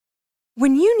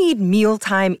When you need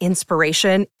mealtime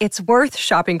inspiration, it's worth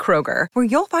shopping Kroger, where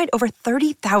you'll find over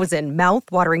 30,000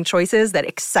 mouth-watering choices that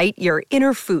excite your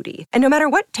inner foodie. And no matter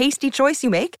what tasty choice you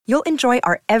make, you'll enjoy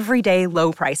our everyday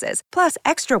low prices, plus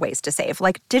extra ways to save,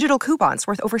 like digital coupons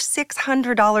worth over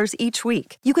 $600 each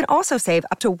week. You can also save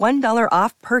up to $1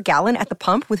 off per gallon at the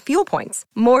pump with fuel points.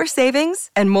 More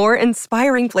savings and more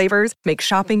inspiring flavors make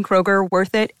shopping Kroger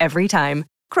worth it every time.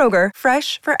 Kroger,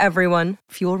 fresh for everyone.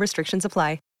 Fuel restrictions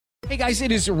apply. Hey guys,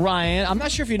 it is Ryan. I'm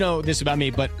not sure if you know this about me,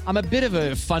 but I'm a bit of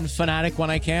a fun fanatic when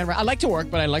I can. I like to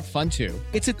work, but I like fun too.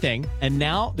 It's a thing. And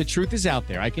now the truth is out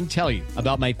there. I can tell you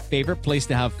about my favorite place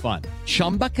to have fun.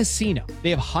 Chumba Casino. They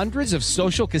have hundreds of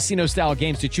social casino style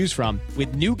games to choose from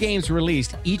with new games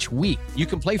released each week. You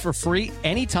can play for free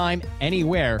anytime,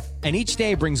 anywhere. And each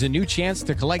day brings a new chance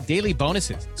to collect daily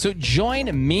bonuses. So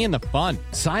join me in the fun.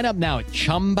 Sign up now at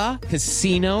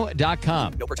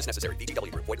ChumbaCasino.com. No purchase necessary.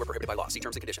 VGW Group. Void where prohibited by law. See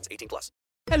terms and conditions. 18+.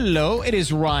 Hello, it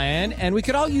is Ryan, and we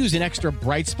could all use an extra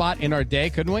bright spot in our day,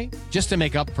 couldn't we? Just to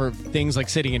make up for things like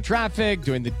sitting in traffic,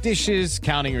 doing the dishes,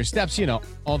 counting your steps, you know,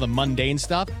 all the mundane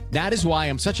stuff. That is why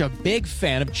I'm such a big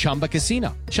fan of Chumba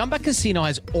Casino. Chumba Casino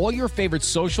has all your favorite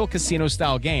social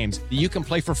casino-style games that you can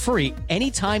play for free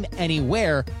anytime,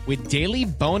 anywhere with daily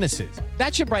bonuses.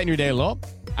 That should brighten your day a little.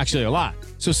 Actually, a lot.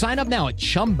 So sign up now at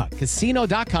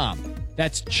ChumbaCasino.com.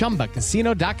 That's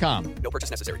ChumbaCasino.com. No purchase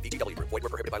necessary. VGW Group. Void where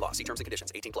prohibited by law. See terms and conditions.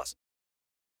 18+.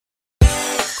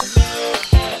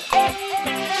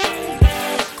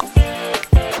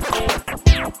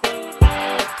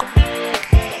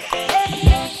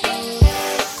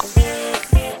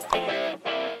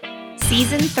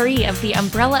 Season 3 of The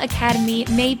Umbrella Academy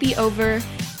may be over,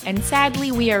 and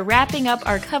sadly, we are wrapping up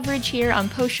our coverage here on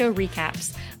Post Show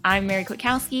Recaps. I'm Mary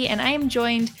Kwiatkowski, and I am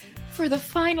joined for the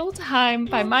final time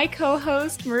by my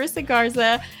co-host, Marissa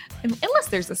Garza. Unless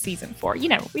there's a season 4. We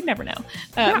never know.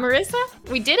 Marissa,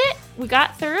 we did it. We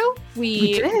got through.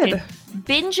 We did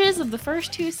binges of the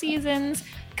first 2 seasons,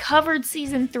 covered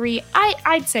season 3,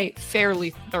 I'd say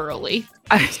fairly thoroughly.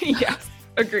 Yes,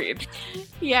 agreed.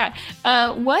 Yeah.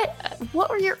 What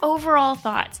were your overall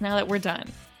thoughts now that we're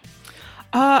done?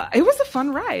 It was a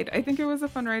fun ride. I think it was a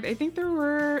fun ride. I think there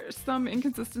were some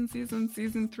inconsistencies in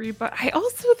season 3, but I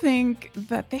also think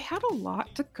that they had a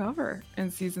lot to cover in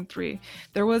season 3.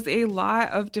 There was a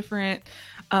lot of different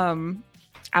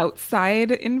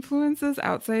outside influences,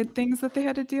 outside things that they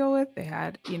had to deal with. They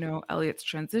had, Elliot's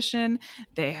transition.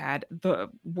 They had the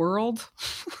world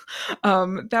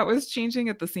that was changing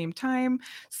at the same time.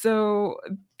 So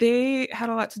they had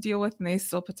a lot to deal with, and they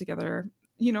still put together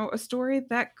a story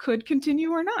that could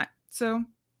continue or not. So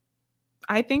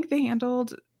I think they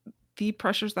handled the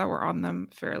pressures that were on them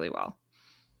fairly well.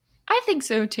 I think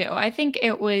so too. I think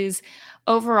it was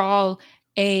overall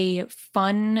a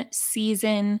fun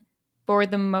season for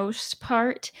the most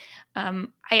part.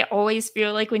 I always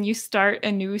feel like when you start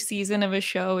a new season of a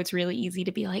show, it's really easy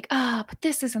to be like, but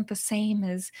this isn't the same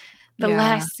as the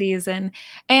last season.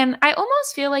 And I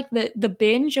almost feel like the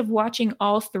binge of watching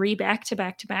all 3 back to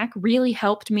back to back really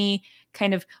helped me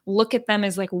kind of look at them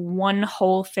as like one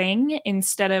whole thing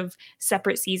instead of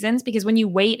separate seasons. Because when you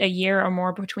wait a year or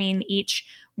more between each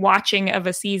watching of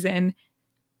a season,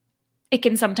 it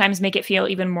can sometimes make it feel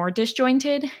even more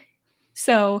disjointed.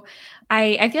 So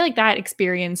I feel like that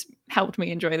experience helped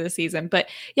me enjoy this season. But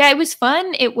yeah, it was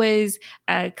fun. It was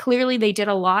clearly they did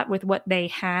a lot with what they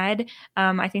had.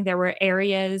 I think there were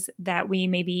areas that we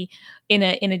maybe in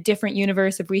a different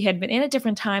universe, if we had been in a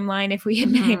different timeline, if we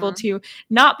had been able to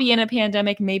not be in a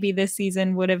pandemic, maybe this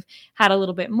season would have had a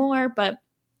little bit more. But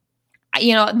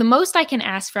the most I can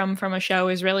ask from a show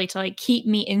is really to like keep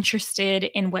me interested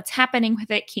in what's happening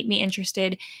with it, keep me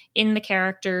interested in the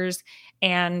characters,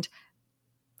 and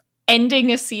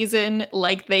ending a season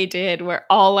like they did, where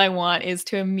all I want is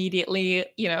to immediately,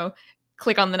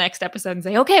 click on the next episode and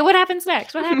say, okay, what happens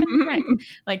next? What happens next?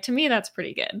 Like, to me, that's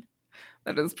pretty good.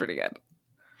 That is pretty good.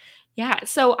 Yeah.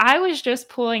 So I was just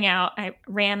pulling out, I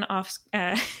ran off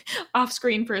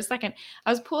screen for a second.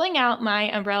 I was pulling out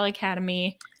my Umbrella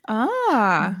Academy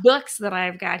books that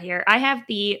I've got here. I have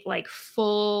the like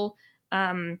full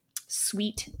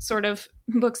suite sort of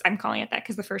books. I'm calling it that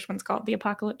because the first one's called the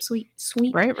Apocalypse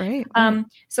Suite. Right.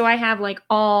 So I have like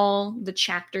all the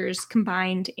chapters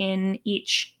combined in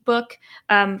each book.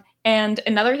 And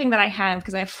another thing that I have,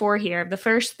 because I have 4 here, the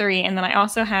first 3, and then I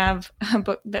also have a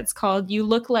book that's called You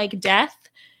Look Like Death,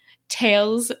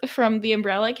 Tales from the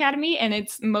Umbrella Academy, and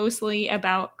it's mostly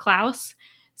about Klaus.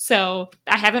 So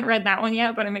I haven't read that one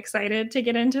yet, but I'm excited to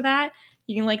get into that.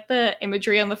 You can like the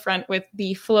imagery on the front with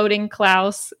the floating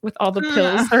Klaus with all the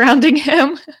pills surrounding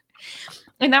him.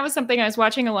 And that was something I was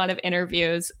watching a lot of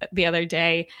interviews the other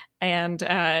day, and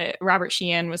Robert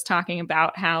Sheehan was talking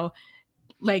about how,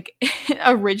 like,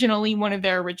 originally one of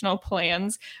their original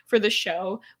plans for the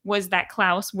show was that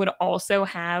Klaus would also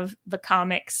have the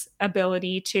comics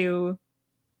ability to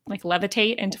like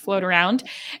levitate and to float around.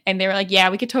 And they were like,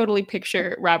 yeah, we could totally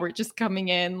picture Robert just coming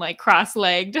in like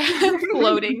cross-legged,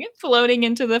 floating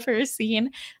into the first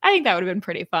scene. I think that would have been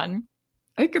pretty fun.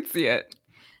 I could see it.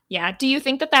 Yeah. Do you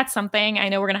think that that's something, I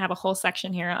know we're going to have a whole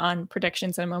section here on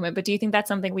predictions in a moment, but do you think that's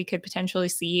something we could potentially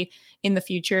see in the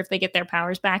future if they get their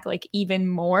powers back, like even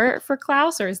more for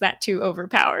Klaus, or is that too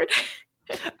overpowered?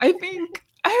 I think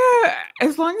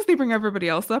as long as they bring everybody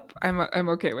else up, I'm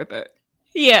okay with it.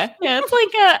 Yeah. It's like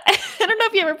I don't know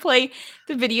if you ever play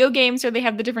the video games where they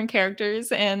have the different characters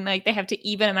and like they have to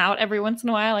even them out every once in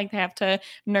a while. Like they have to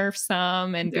nerf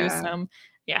some and boost some.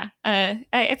 Yeah.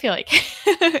 I feel like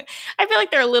I feel like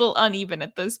they're a little uneven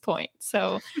at this point.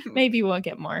 So maybe we'll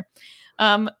get more.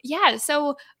 Yeah.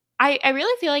 So I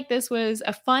really feel like this was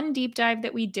a fun deep dive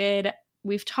that we did.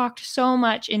 We've talked so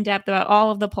much in depth about all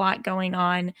of the plot going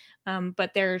on,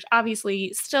 but there's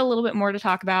obviously still a little bit more to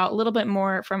talk about, a little bit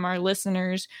more from our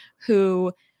listeners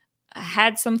who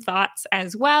had some thoughts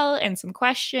as well and some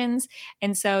questions.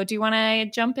 And so do you want to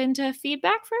jump into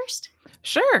feedback first?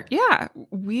 Sure. Yeah.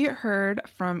 We heard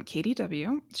from Katie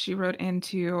W. She wrote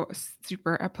into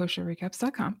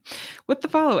super@postshowrecaps.com with the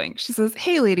following. She says,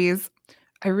 "Hey, ladies,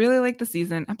 I really like the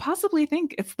season and possibly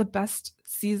think it's the best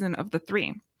season of the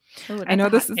 3. Ooh, I know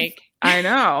this is, I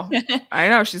know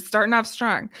she's starting off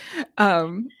strong.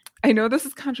 I know this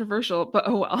is controversial, but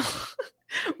oh well.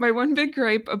 My one big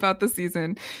gripe about the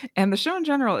season and the show in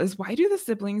general is, why do the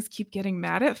siblings keep getting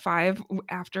mad at 5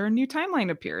 after a new timeline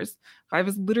appears? 5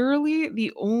 is literally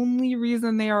the only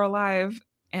reason they are alive,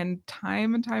 and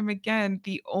time again,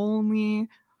 the only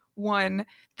one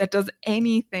that does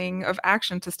anything of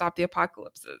action to stop the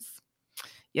apocalypses.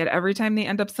 Yet every time they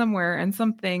end up somewhere and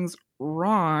something's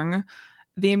wrong,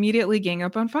 they immediately gang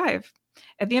up on 5.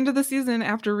 At the end of the season,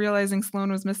 after realizing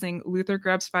Sloane was missing, Luther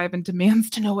grabs 5 and demands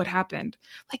to know what happened.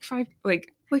 Like 5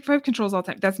 controls all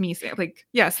time. That's me saying, like,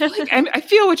 yes, like, I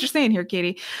feel what you're saying here,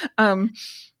 Katie.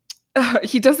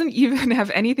 He doesn't even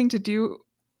have anything to do.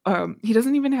 He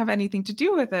doesn't even have anything to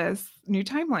do with this new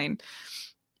timeline.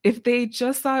 If they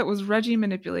just thought it was Reggie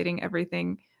manipulating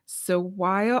everything, so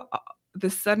why the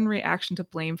sudden reaction to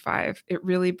blame 5? It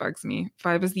really bugs me.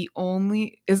 5 is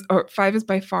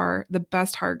by far the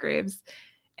best Hargraves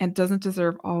and doesn't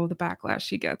deserve all of the backlash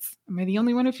she gets. Am I the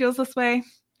only one who feels this way?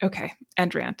 Okay,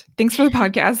 end rant. Thanks for the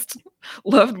podcast.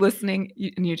 Loved listening,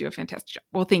 and you do a fantastic job.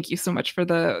 Well, thank you so much for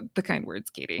the kind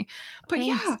words, Katie. But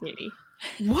Thanks, yeah, Katie.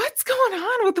 What's going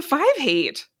on with the 5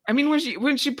 hate? I mean,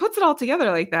 when she puts it all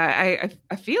together like that,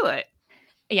 I feel it.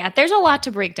 Yeah, there's a lot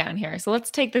to break down here. So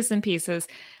let's take this in pieces.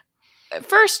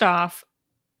 First off,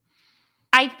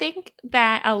 I think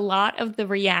that a lot of the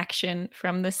reaction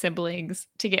from the siblings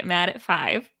to get mad at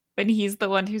 5 when he's the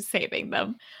one who's saving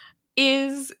them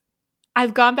is,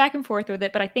 I've gone back and forth with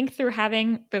it, but I think through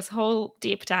having this whole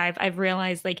deep dive, I've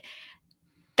realized like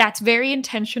that's very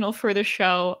intentional for the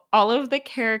show. All of the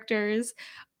characters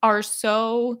are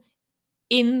so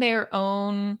in their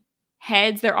own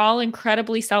heads. They're all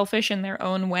incredibly selfish in their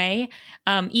own way.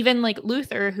 Even like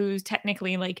Luther, who's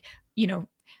technically like, you know,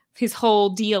 his whole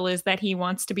deal is that he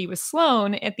wants to be with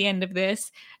Sloane at the end of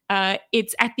this.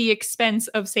 It's at the expense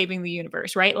of saving the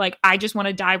universe, right? Like, I just want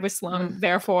to die with Sloane,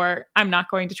 therefore I'm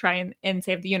not going to try and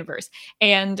save the universe.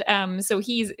 And so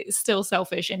he's still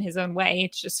selfish in his own way.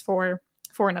 It's just for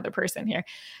another person here.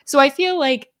 So I feel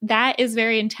like that is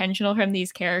very intentional from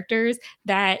these characters,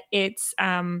 that it's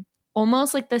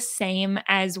almost like the same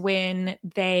as when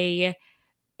they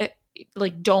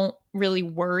like don't really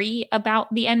worry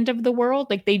about the end of the world.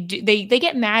 Like they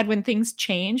get mad when things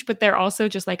change, but they're also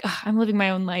just like, I'm living my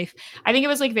own life. I think it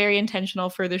was like very intentional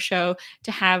for the show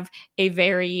to have a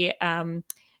very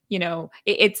you know,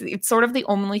 it's sort of the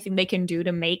only thing they can do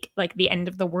to make like the end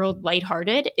of the world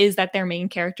lighthearted, is that their main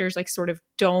characters like sort of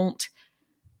don't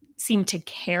seem to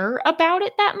care about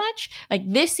it that much. Like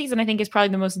this season, I think is probably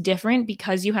the most different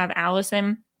because you have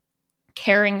Allison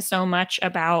caring so much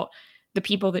about the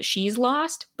people that she's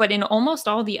lost, but in almost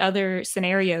all the other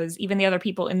scenarios, even the other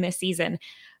people in this season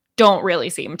don't really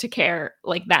seem to care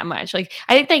like that much. Like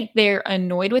I think they're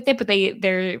annoyed with it, but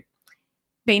they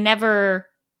never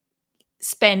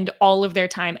spend all of their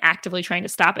time actively trying to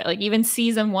stop it. Like even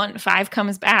season 1, 5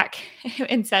 comes back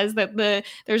and says that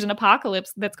there's an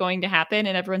apocalypse that's going to happen,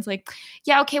 and everyone's like,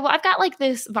 yeah, okay, well, I've got like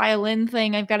this violin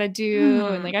thing I've got to do,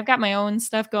 and like I've got my own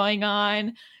stuff going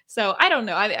on. So I don't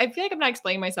know. I feel like I'm not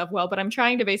explaining myself well, but I'm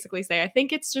trying to basically say I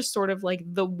think it's just sort of like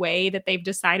the way that they've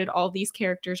decided all these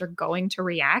characters are going to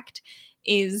react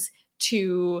is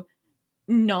to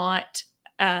not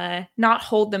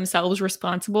hold themselves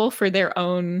responsible for their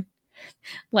own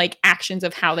like actions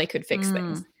of how they could fix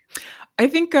things. I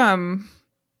think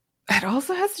it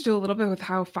also has to do a little bit with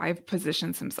how 5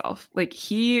 positions himself. Like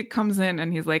he comes in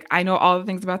and he's like, I know all the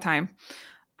things about time.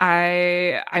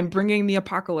 I'm bringing the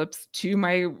apocalypse to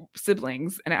my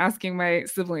siblings and asking my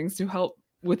siblings to help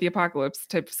with the apocalypse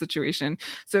type of situation.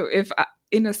 So if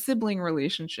in a sibling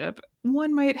relationship,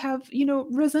 one might have,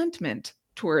 resentment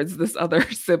towards this other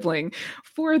sibling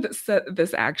for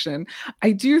this action.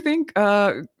 I do think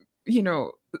 3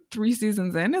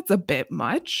 seasons in, it's a bit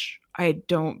much. I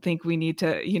don't think we need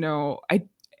to,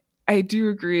 I do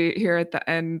agree here at the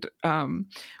end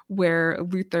where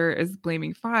Luther is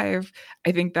blaming 5.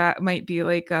 I think that might be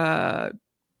like a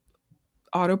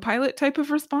autopilot type of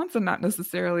response and not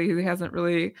necessarily he hasn't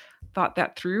really thought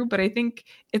that through. But I think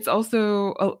it's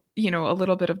also, a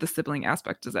little bit of the sibling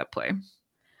aspect is at play.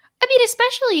 I mean,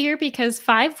 especially here because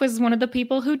 5 was one of the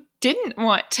people who didn't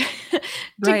want to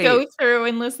go through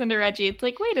and listen to Reggie. It's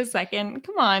like, wait a second,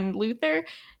 come on, Luther,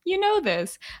 you know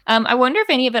this. I wonder if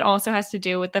any of it also has to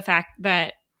do with the fact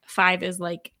that 5 is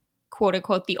like, quote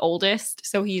unquote, the oldest.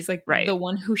 So he's like the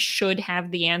one who should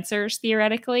have the answers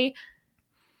theoretically.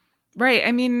 Right.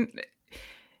 I mean,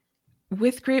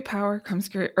 with great power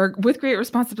comes with great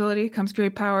responsibility comes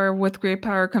great power. With great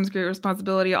power comes great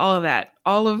responsibility. All of that,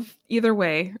 either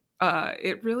way.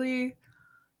 It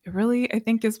really, I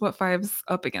think is what 5's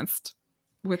up against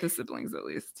with his siblings, at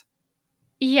least.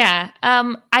 Yeah.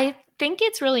 I think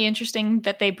it's really interesting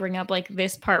that they bring up like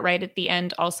this part right at the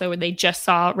end also where they just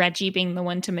saw Reggie being the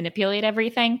one to manipulate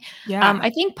everything. Yeah. I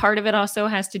think part of it also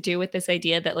has to do with this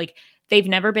idea that like they've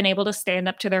never been able to stand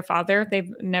up to their father.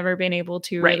 They've never been able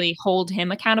to really hold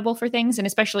him accountable for things. And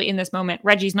especially in this moment,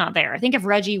 Reggie's not there. I think if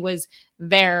Reggie was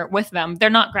there with them, they're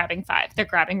not grabbing 5. They're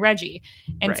grabbing Reggie.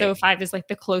 And so 5 is like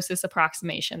the closest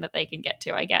approximation that they can get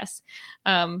to, I guess.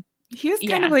 He is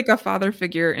kind of like a father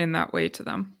figure in that way to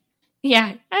them.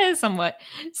 Yeah, somewhat.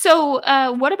 So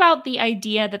what about the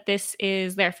idea that this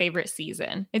is their favorite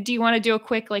season? Do you want to do a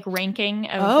quick like ranking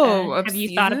of have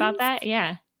you thought about that?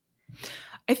 Yeah.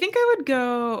 I think I would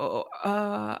go,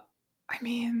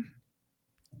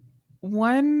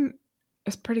 1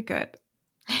 is pretty good.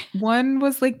 1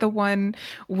 was like the one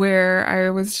where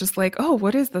I was just like, oh,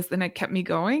 what is this? And it kept me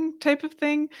going type of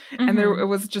thing. Mm-hmm. And it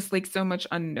was just like so much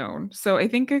unknown. So I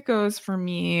think it goes for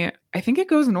me,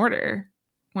 in order.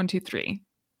 1, 2, 3.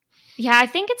 Yeah, I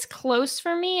think it's close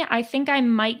for me. I think I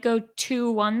might go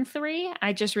 2, 1, 3.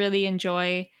 I just really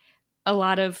enjoy a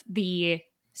lot of the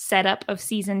setup of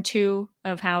season 2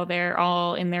 of how they're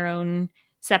all in their own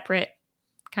separate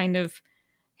kind of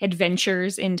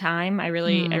adventures in time. I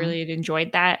really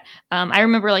enjoyed that. I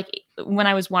remember like when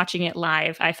I was watching it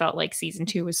live, I felt like season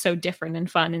 2 was so different and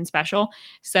fun and special.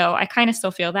 So I kind of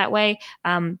still feel that way.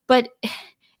 But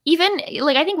even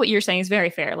like, I think what you're saying is very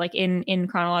fair, like in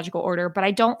chronological order, but I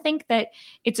don't think that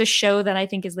it's a show that I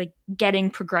think is like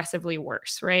getting progressively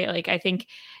worse, right? Like, I think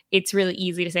it's really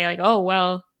easy to say like, oh,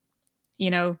 well,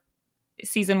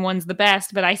 season 1's the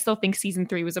best, but I still think season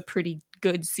 3 was a pretty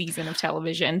good season of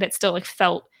television that still like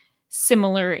felt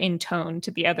similar in tone to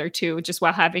the other 2, just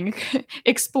while having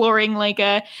exploring like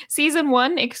a season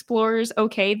 1 explores,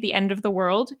 okay, the end of the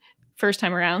world. First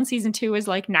time around. Season 2 is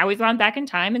like, now we've gone back in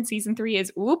time, and season 3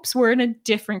 is, oops, we're in a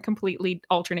different, completely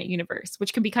alternate universe,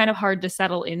 which can be kind of hard to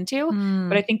settle into.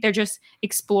 But I think they're just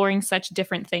exploring such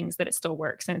different things that it still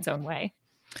works in its own way.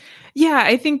 Yeah,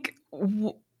 I think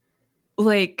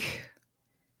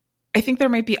I think there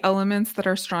might be elements that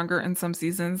are stronger in some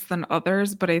seasons than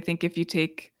others, but I think if you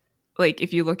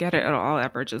look at it, it all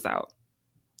averages out.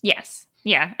 Yes.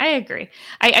 Yeah, I agree.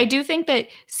 I do think that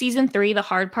season 3, the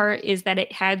hard part is that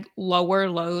it had lower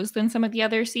lows than some of the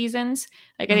other seasons.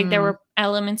 Like, I think there were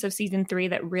elements of season 3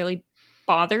 that really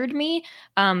bothered me,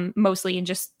 mostly in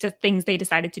just the things they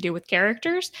decided to do with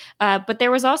characters. But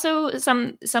there was also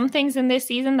some things in this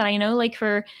season that I know, like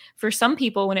for some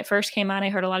people, when it first came out, I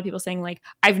heard a lot of people saying like,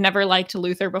 I've never liked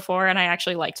Luther before, and I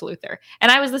actually liked Luther.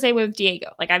 And I was the same with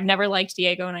Diego. Like, I've never liked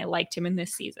Diego, and I liked him in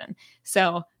this season.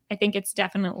 So I think it's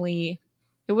definitely...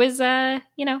 It was, it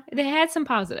had some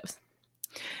positives.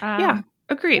 Yeah,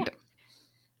 agreed.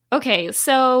 Yeah. Okay,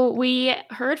 so we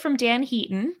heard from Dan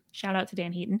Heaton, shout out to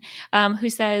Dan Heaton, who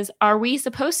says, are we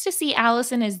supposed to see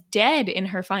Allison as dead in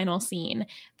her final scene?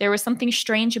 There was something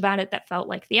strange about it that felt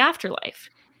like the afterlife.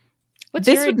 What's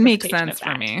This your would make interpretation sense of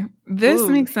for that? me. This Ooh.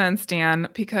 makes sense, Dan,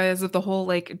 because of the whole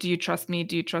like, do you trust me?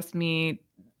 Do you trust me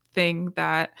thing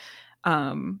that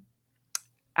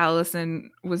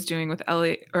Allison was doing with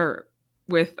Ellie or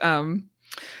with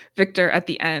Victor at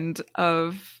the end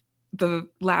of the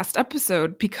last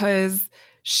episode, because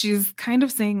she's kind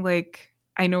of saying like,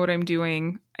 I know what I'm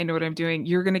doing. I know what I'm doing.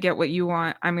 You're going to get what you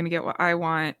want. I'm going to get what I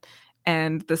want.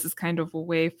 And this is kind of a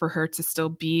way for her to still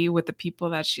be with the people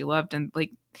that she loved. And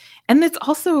like, and it's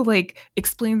also like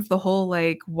explains the whole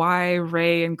like why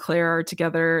Ray and Claire are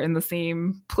together in the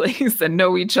same place and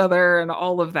know each other and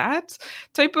all of that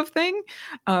type of thing.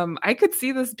 I could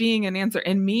see this being an answer,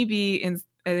 and maybe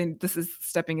and this is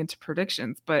stepping into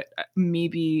predictions, but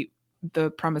maybe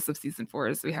the premise of season 4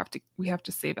 is we have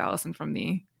to save Allison from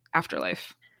the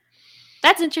afterlife.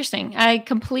 That's interesting. I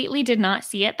completely did not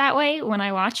see it that way when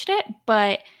I watched it,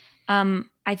 but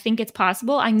I think it's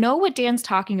possible. I know what Dan's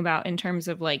talking about in terms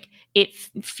of like it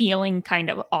feeling kind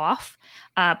of off,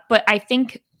 but I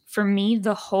think for me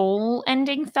the whole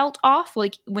ending felt off.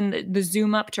 Like when the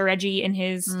zoom up to Reggie in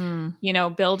his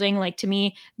building, like to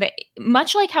me, that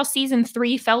much like how season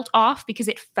 3 felt off because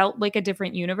it felt like a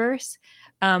different universe.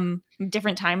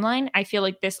 Different timeline. I feel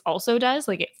like this also does.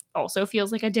 Like it also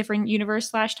feels like a different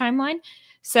universe / timeline.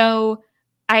 So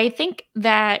I think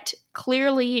that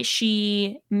clearly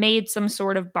she made some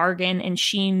sort of bargain and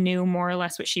she knew more or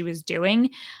less what she was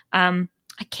doing. I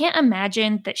can't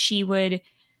imagine that she would.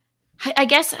 I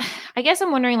guess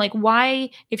I'm wondering like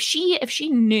why if she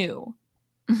knew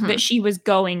that she was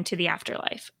going to the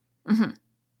afterlife.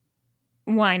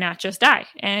 Why not just die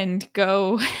and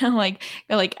go like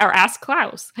or ask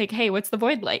Klaus like, hey, what's the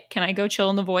void like? Can I go chill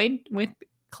in the void with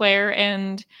Claire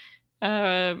and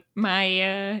but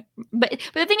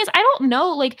the thing is I don't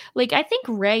know like I think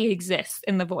Ray exists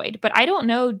in the void, but I don't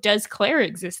know, does Claire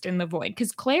exist in the void?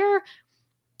 Because Claire,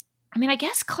 I mean, I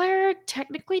guess Claire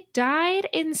technically died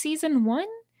in season 1.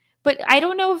 But I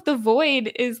don't know if the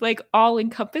void is like all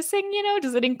encompassing,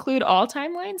 does it include all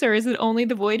timelines or is it only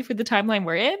the void for the timeline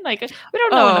we're in? Like, we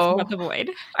don't know enough about the void.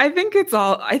 I think it's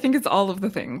all of the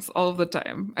things all of the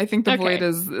time. I think the void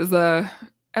is a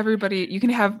everybody, you can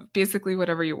have basically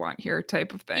whatever you want here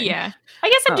type of thing. Yeah. I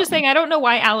guess I'm just saying, I don't know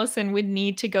why Allison would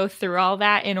need to go through all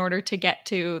that in order to get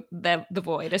to the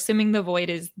void, assuming the void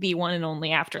is the one and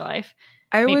only afterlife.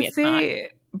 I would say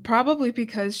probably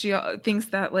because she thinks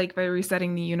that like by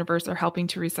resetting the universe or helping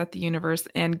to reset the universe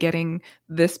and getting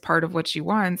this part of what she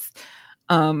wants,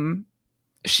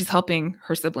 she's helping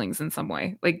her siblings in some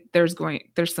way. Like there's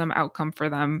some outcome for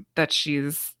them that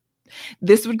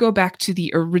this would go back to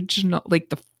the original,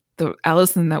 like the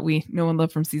Allison that we know and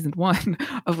love from season 1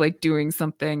 of like doing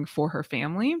something for her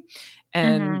family.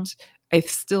 And I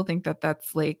still think that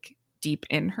that's like deep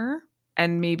in her.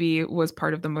 And maybe it was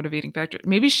part of the motivating factor.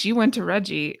 Maybe she went to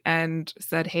Reggie and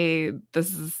said, hey,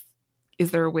 is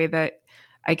there a way that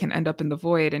I can end up in the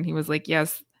void? And he was like,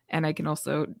 yes. And I can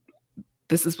also,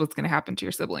 this is what's going to happen to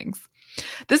your siblings.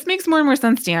 This makes more and more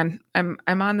sense, Dan. I'm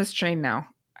on this train now.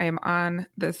 I am on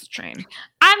this train.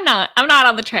 I'm not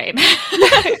on the train.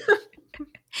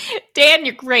 Dan,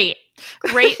 you're great.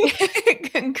 Great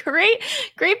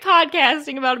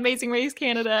podcasting about Amazing Race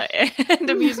Canada and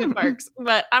amusement parks,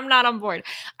 but I'm not on board.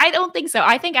 I don't think so.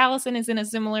 I think Allison is in a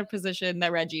similar position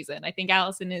that Reggie's in. I think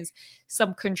Allison is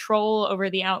some control over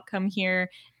the outcome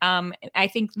here. I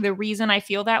think the reason I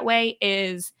feel that way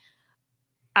is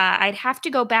I'd have to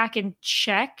go back and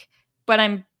check, but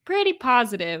I'm pretty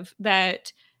positive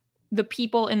that the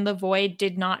people in the void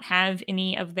did not have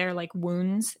any of their like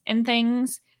wounds and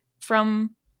things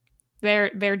from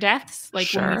their deaths, like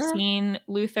when we've seen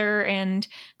Luther and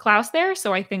Klaus there.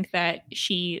 So I think that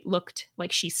she looked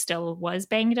like she still was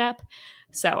banged up.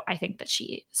 So I think that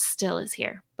she still is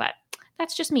here, but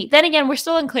that's just me. Then again, we're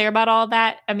still unclear about all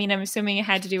that. I mean, I'm assuming it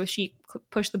had to do with she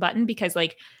pushed the button because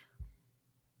like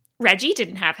Reggie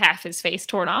didn't have half his face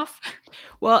torn off.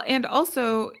 Well, and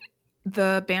also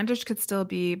the bandage could still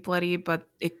be bloody, but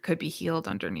it could be healed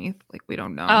underneath. Like we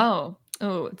don't know.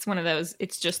 Oh, it's one of those.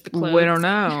 It's just the clothes. We don't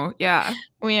know. Yeah.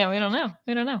 We don't know.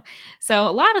 We don't know. So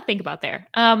a lot to think about there.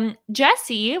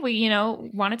 Jesse, we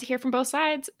wanted to hear from both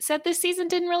sides. Said this season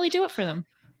didn't really do it for them.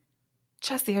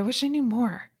 Jesse, I wish I knew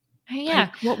more. Yeah.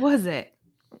 Like, what was it?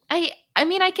 I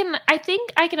mean, I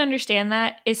think I can understand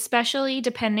that, especially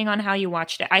depending on how you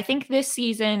watched it. I think this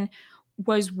season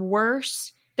was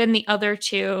worse than the other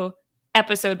two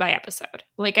episode by episode.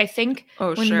 Like I think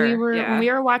Oh, when sure. when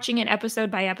we were watching it episode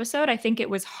by episode, I think it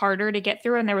was harder to get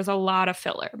through and there was a lot of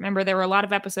filler. Remember, there were a lot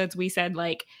of episodes we said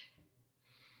like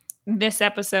this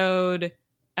episode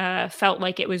felt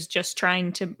like it was just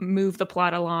trying to move the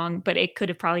plot along, but it could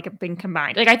have probably been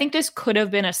combined. Like I think this could have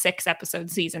been a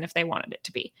 6-episode season if they wanted it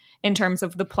to be, in terms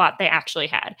of the plot they actually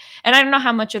had. And I don't know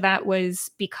how much of that was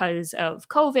because of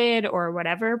COVID or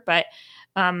whatever, but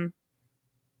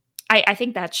I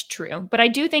think that's true. But I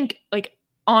do think, like,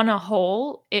 on a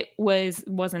whole, it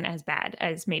wasn't as bad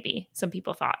as maybe some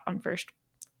people thought on first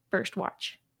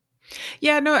watch.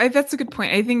 Yeah, no, that's a good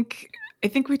point. I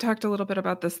think we talked a little bit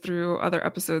about this through other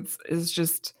episodes, is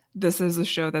just this is a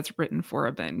show that's written for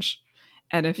a binge.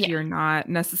 And if you're not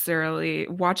necessarily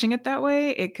watching it that way,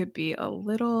 it could be a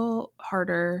little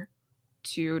harder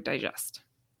to digest.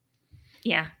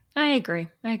 Yeah, I agree.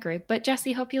 But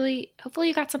Jesse, hopefully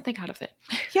you got something out of it.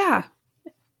 Yeah.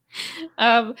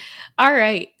 All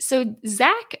right. So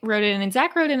Zach wrote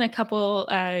in a couple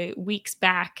weeks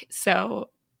back. So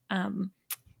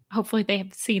hopefully they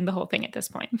have seen the whole thing at this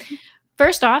point.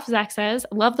 First off, Zach says,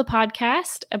 love the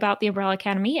podcast about the Umbrella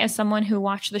Academy. As someone who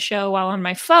watched the show while on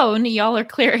my phone, y'all are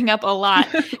clearing up a lot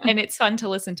and it's fun to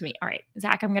listen to me. All right,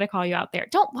 Zach, I'm going to call you out there.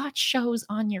 Don't watch shows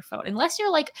on your phone unless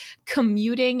you're like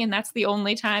commuting and that's the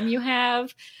only time you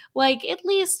have. Like at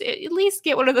least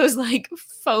get one of those like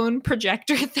phone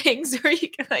projector things where you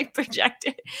can like project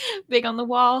it big on the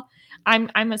wall.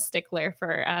 I'm a stickler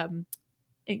for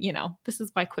this is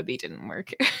why Quibi didn't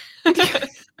work.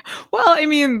 Well, I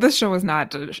mean, this show was not,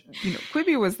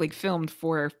 Quibi was like filmed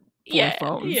for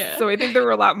phones. Yeah. So I think there were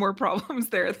a lot more problems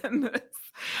there than this.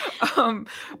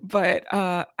 But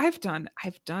I've done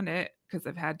it because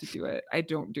I've had to do it. I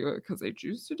don't do it because I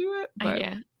choose to do it. But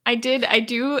yeah. I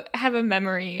do have a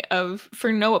memory of,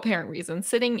 for no apparent reason,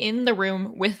 sitting in the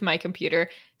room with my computer,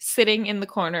 sitting in the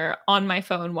corner on my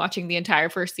phone, watching the entire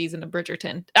first season of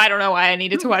Bridgerton. I don't know why I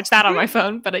needed to watch that on my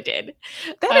phone, but I did.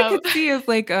 That I could see as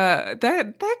like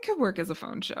that could work as a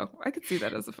phone show. I could see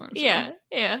that as a phone show. Yeah.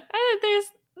 Tell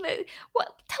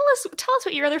us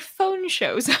what your other phone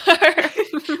shows are.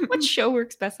 What show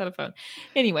works best on a phone?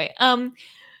 Anyway,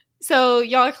 so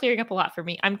y'all are clearing up a lot for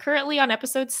me. I'm currently on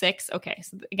episode 6. Okay,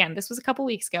 so again, this was a couple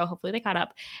weeks ago. Hopefully they caught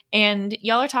up. And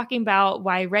y'all are talking about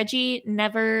why Reggie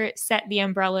never set the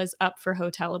umbrellas up for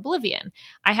Hotel Oblivion.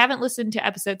 I haven't listened to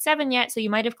episode 7 yet, so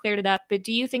you might have cleared it up. But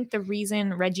do you think the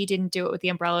reason Reggie didn't do it with the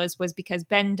umbrellas was because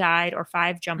Ben died or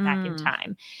 5 jumped back in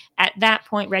time? At that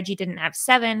point, Reggie didn't have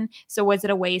 7. So was it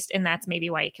a waste? And that's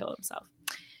maybe why he killed himself.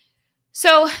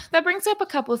 So that brings up a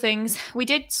couple things. We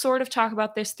did sort of talk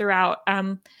about this throughout.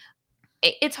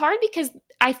 It's hard because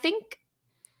I think,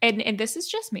 and this is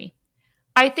just me,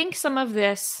 I think some of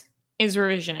this is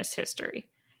revisionist history.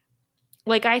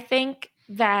 Like, I think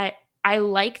that I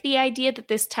like the idea that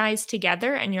this ties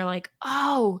together and you're like,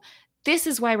 oh, this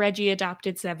is why Reggie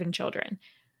adopted 7 children.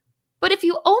 But if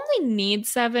you only need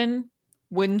 7,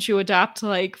 wouldn't you adopt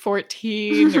like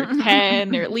 14 or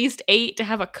 10 or at least 8 to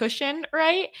have a cushion,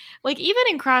 right? Like even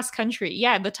in cross country,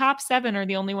 yeah, the top 7 are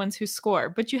the only ones who score,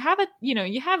 but you have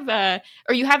only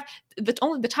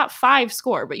the top 5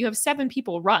 score, but you have 7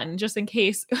 people run just in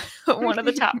case one of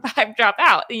the top 5 drop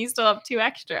out, and you still have 2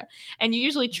 extra. And you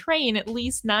usually train at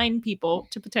least 9 people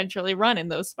to potentially run in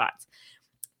those spots.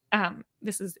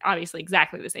 This is obviously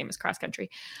exactly the same as cross country.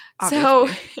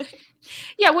 Obviously. So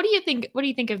yeah, what do you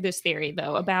think of this theory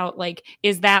though about like,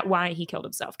 is that why he killed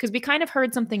himself? Because we kind of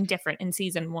heard something different in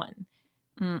season 1.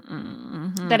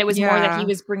 That it was more that he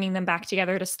was bringing them back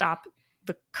together to stop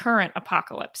the current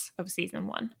apocalypse of season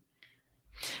 1.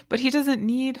 But he doesn't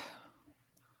need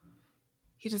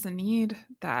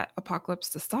that apocalypse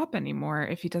to stop anymore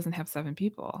if he doesn't have 7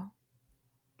 people,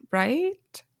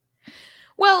 right?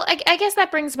 Well, I guess that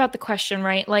brings about the question,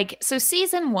 right? Like, so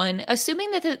season 1,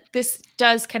 assuming that this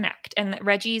does connect and that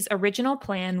Reggie's original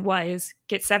plan was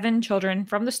get 7 children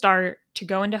from the start to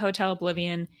go into Hotel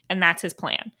Oblivion, and that's his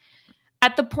plan.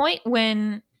 At the point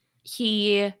when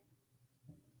we'd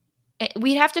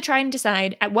have to try and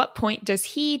decide at what point does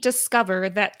he discover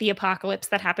that the apocalypse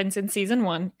that happens in season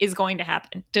 1 is going to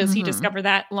happen? Does he discover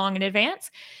that long in advance?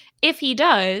 If he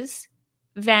does,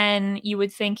 then you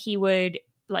would think he would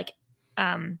like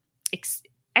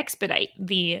expedite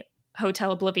the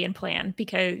Hotel Oblivion plan,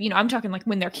 because I'm talking like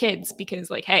when they're kids, because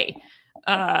like, hey,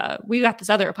 we got this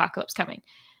other apocalypse coming.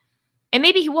 And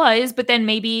maybe he was, but then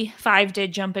maybe 5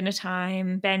 did jump into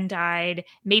time. Ben died.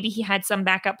 Maybe he had some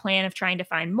backup plan of trying to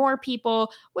find more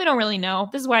people. We don't really know.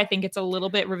 This is why I think it's a little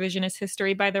bit revisionist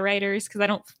history by the writers, because I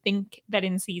don't think that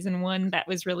in season 1 that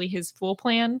was really his full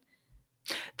plan.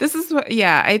 This is what,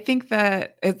 I think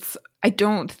that I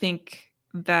don't think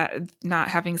that not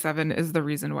having Seven is the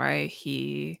reason why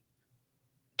he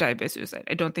died by suicide.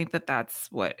 I don't think that that's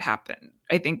what happened.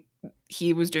 I think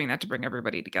he was doing that to bring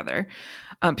everybody together.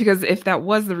 Because if that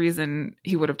was the reason,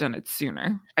 he would have done it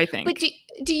sooner, I think. But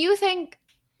do you think,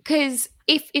 because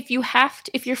if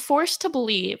you're forced to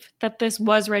believe that this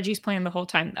was Reggie's plan the whole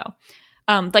time, though,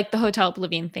 like the Hotel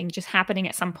Oblivion thing just happening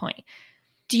at some point,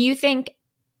 do you think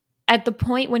at the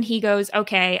point when he goes,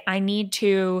 okay, I need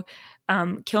to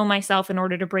kill myself in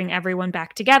order to bring everyone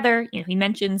back together, he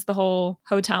mentions the whole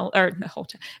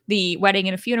the wedding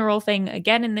and a funeral thing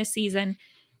again in this season.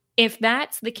 If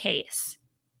that's the case,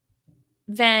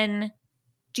 then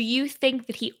do you think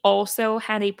that he also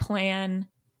had a plan?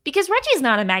 Because Reggie's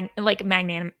not a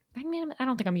magnanimous. I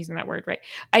don't think I'm using that word right.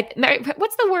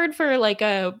 What's the word for like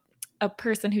a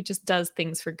person who just does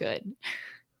things for good?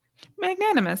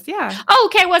 Magnanimous, yeah. Oh,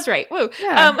 okay, I was right. Woo.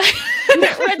 Yeah.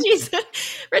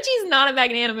 Reggie's not a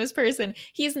magnanimous person.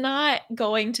 He's not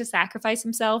going to sacrifice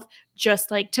himself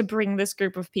just like to bring this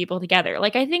group of people together.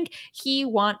 Like, I think he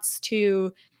wants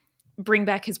to bring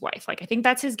back his wife. Like, I think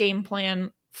that's his game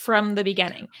plan from the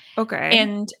beginning. Okay.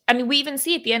 And I mean, we even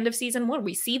see at the end of season 1,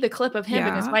 we see the clip of him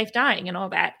and his wife dying and all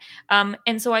that.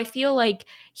 And so I feel like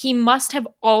he must have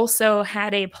also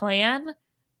had a plan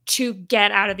to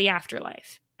get out of the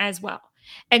afterlife as well.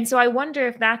 And so I wonder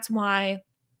if that's why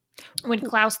when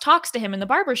Klaus talks to him in the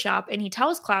barbershop and he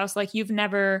tells Klaus, like, you've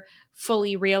never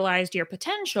fully realized your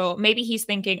potential, maybe he's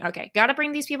thinking, okay, got to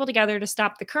bring these people together to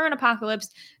stop the current apocalypse.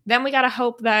 Then we got to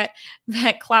hope that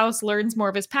Klaus learns more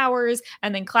of his powers.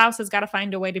 And then Klaus has got to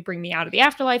find a way to bring me out of the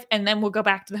afterlife. And then we'll go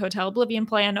back to the Hotel Oblivion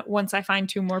plan once I find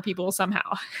 2 more people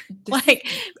somehow. Like,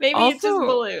 maybe also, it's just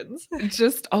balloons. It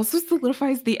just also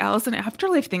solidifies the Alice in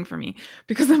Afterlife thing for me,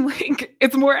 because I'm like,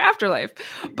 it's more afterlife.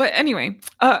 But anyway,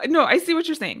 no, I see what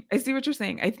you're saying.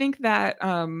 I think that,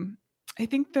 I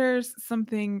think there's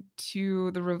something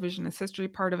to the revisionist history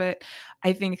part of it.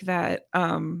 I think that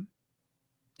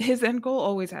his end goal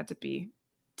always had to be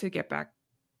to get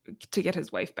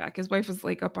his wife back. His wife was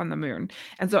like up on the moon.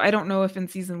 And so I don't know if in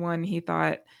season 1 he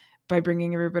thought by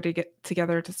bringing everybody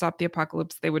together to stop the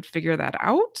apocalypse, they would figure that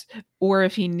out, or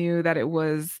if he knew that it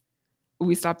was,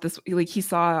 we stopped this, like he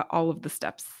saw all of the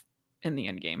steps in the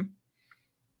end game.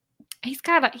 He's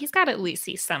got to at least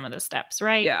see some of the steps,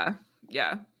 right?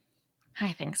 Yeah.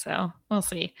 I think so. We'll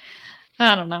see.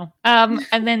 I don't know.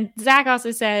 And then Zach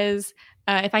also says,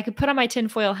 if I could put on my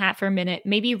tinfoil hat for a minute,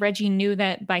 maybe Reggie knew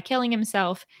that by killing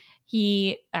himself,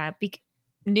 he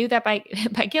knew that by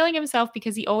killing himself,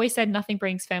 because he always said nothing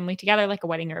brings family together like a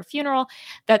wedding or a funeral,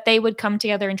 that they would come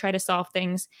together and try to solve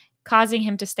things, causing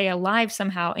him to stay alive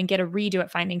somehow and get a redo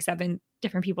at finding 7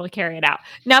 different people to carry it out.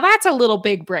 Now that's a little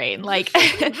big brain. Like,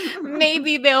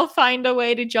 maybe they'll find a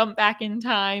way to jump back in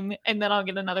time and then I'll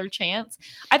get another chance.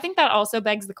 I think that also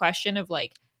begs the question of,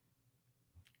 like,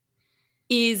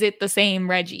 is it the same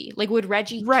Reggie? Like, would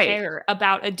Reggie care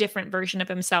about a different version of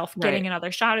himself getting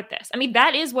another shot at this? I mean,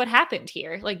 that is what happened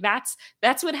here. Like, that's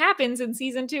what happens in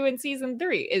season 2 and season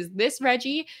 3. Is this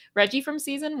Reggie from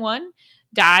season 1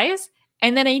 dies,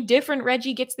 and then a different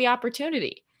Reggie gets the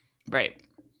opportunity. Right.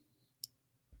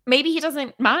 Maybe he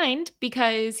doesn't mind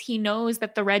because he knows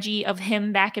that the Reggie of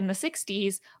him back in the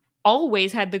 60s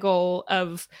always had the goal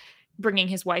of bringing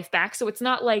his wife back. So it's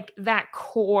not like that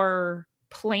core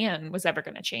plan was ever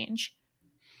going to change.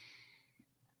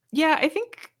 Yeah,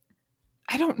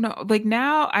 I don't know. Like,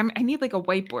 now I need like a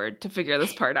whiteboard to figure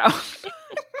this part out.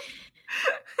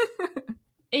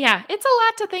 Yeah, it's a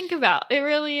lot to think about. It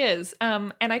really is.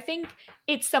 And I think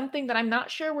it's something that I'm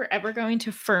not sure we're ever going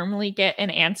to firmly get an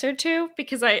answer to,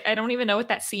 because I don't even know what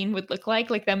that scene would look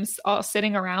like them all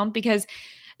sitting around, because,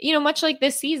 much like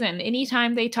this season,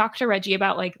 anytime they talk to Reggie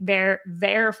about like their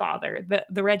father,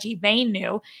 the Reggie they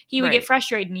knew, he would get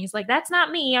frustrated and he's like, that's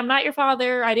not me. I'm not your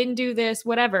father. I didn't do this,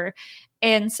 whatever.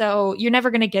 And so you're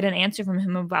never going to get an answer from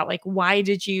him about like, why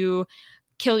did you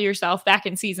kill yourself back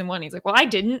in season 1? He's like, well, I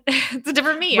didn't. It's a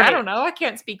different me. I don't know. I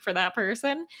can't speak for that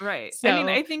person. Right. So, I mean,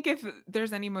 I think if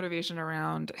there's any motivation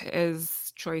around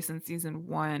his choice in season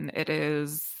 1, it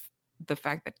is the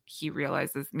fact that he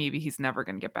realizes maybe he's never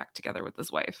going to get back together with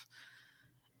his wife.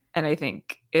 And I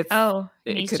think he's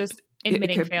just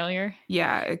admitting failure.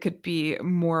 Yeah, it could be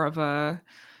more of a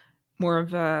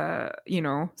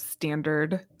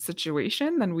standard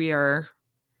situation than we are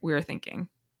thinking.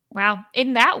 Wow.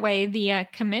 In that way, the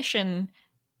commission,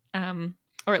 or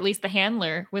at least the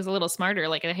handler, was a little smarter.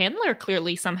 Like, the handler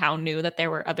clearly somehow knew that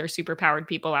there were other superpowered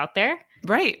people out there.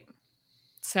 Right.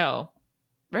 So.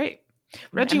 Right.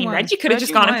 Reggie could have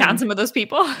just gone and found some of those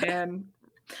people. And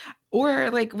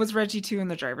Or like, was Reggie too in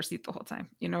the driver's seat the whole time?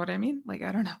 You know what I mean? Like,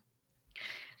 I don't know.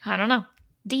 I don't know.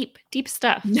 Deep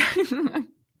stuff.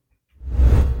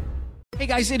 Hey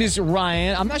guys, it is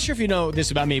Ryan. I'm not sure if you know this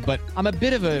about me, but I'm a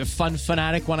bit of a fun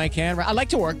fanatic when I can. I like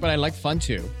to work, but I like fun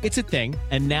too. It's a thing.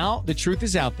 And now the truth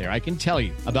is out there. I can tell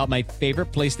you about my favorite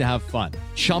place to have fun.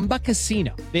 Chumba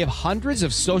Casino. They have hundreds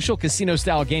of social casino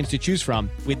style games to choose from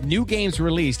with new games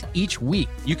released each week.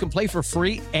 You can play for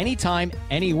free anytime,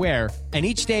 anywhere. And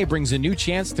each day brings a new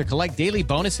chance to collect daily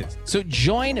bonuses. So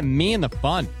join me in the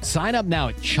fun. Sign up now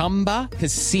at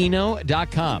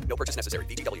ChumbaCasino.com. No purchase necessary.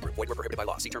 VGW Group. Void where prohibited by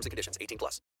law. See terms and conditions.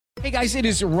 18+. Hey guys, it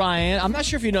is Ryan. I'm not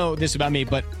sure if you know this about me,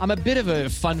 but I'm a bit of a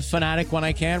fun fanatic when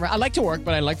I can. I like to work,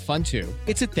 but I like fun too.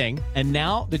 It's a thing. And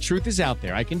now the truth is out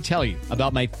there. I can tell you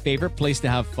about my favorite place to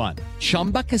have fun.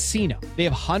 Chumba Casino. They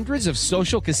have hundreds of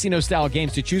social casino style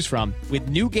games to choose from with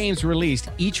new games released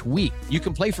each week. You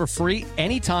can play for free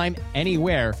anytime,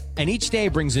 anywhere. And each day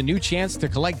brings a new chance to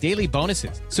collect daily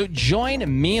bonuses. So join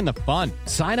me in the fun.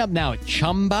 Sign up now at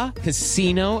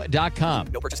ChumbaCasino.com.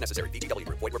 No purchase necessary. VGW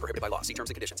Group. Void where prohibited by law. See terms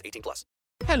and conditions. 18+.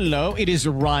 Hello, it is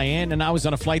Ryan, and I was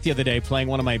on a flight the other day playing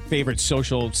one of my favorite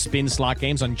social spin slot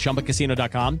games on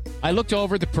ChumbaCasino.com. I looked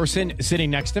over at the person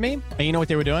sitting next to me, and you know what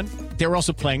they were doing? They were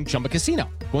also playing Chumba Casino.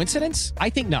 Coincidence?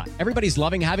 I think not. Everybody's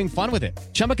loving having fun with it.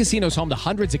 Chumba Casino is home to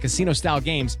hundreds of casino-style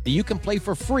games that you can play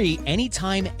for free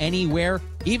anytime, anywhere,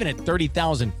 even at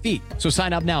 30,000 feet. So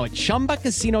sign up now at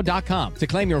ChumbaCasino.com to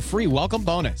claim your free welcome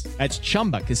bonus. That's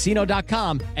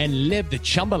ChumbaCasino.com and live the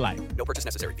Chumba life. No purchase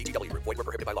necessary. VGW Group. Void where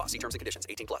prohibited by law. See terms and conditions.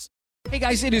 18+. Hey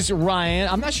guys, it is Ryan.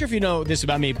 I'm not sure if you know this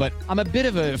about me, but I'm a bit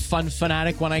of a fun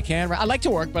fanatic when I can. I like to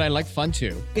work, but I like fun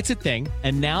too. It's a thing.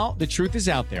 And now the truth is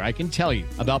out there. I can tell you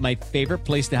about my favorite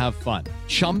place to have fun.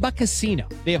 Chumba Casino.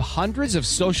 They have hundreds of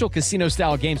social casino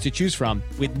style games to choose from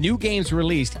with new games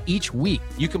released each week.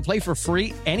 You can play for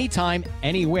free anytime,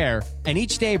 anywhere. And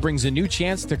each day brings a new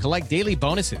chance to collect daily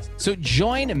bonuses. So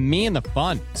join me in the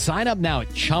fun. Sign up now at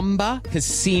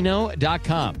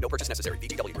ChumbaCasino.com. No purchase necessary.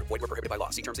 VGW Group. Void where prohibited by law.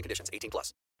 See terms and conditions.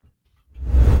 18+.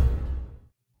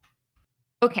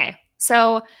 Okay,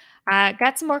 so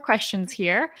got some more questions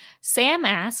here. Sam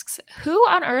asks, who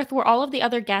on earth were all of the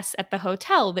other guests at the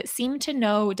hotel that seemed to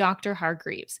know Dr.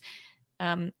 Hargreaves?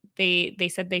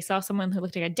 They said they saw someone who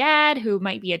looked like a dad, who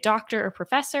might be a doctor or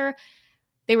professor.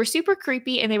 They were super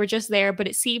creepy and they were just there, but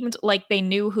it seemed like they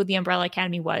knew who the Umbrella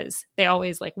Academy was. They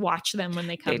always like watch them when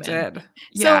they come in. They did.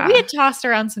 So we had tossed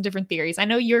around some different theories. I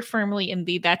know you're firmly in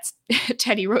that's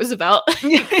Teddy Roosevelt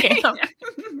camp.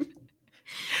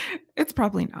 It's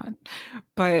probably not.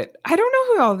 But I don't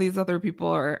know who all these other people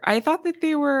are. I thought that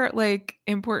they were like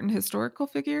important historical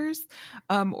figures,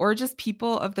 or just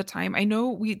people of the time. I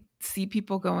know we see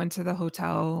people go into the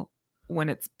hotel when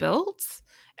it's built,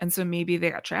 and so maybe they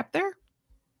got trapped there.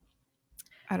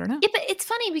 I don't know. Yeah, but it's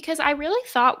funny because I really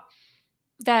thought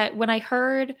that when I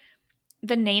heard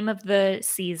the name of the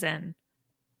season,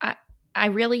 I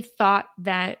really thought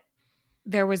that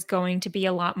there was going to be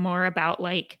a lot more about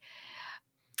like,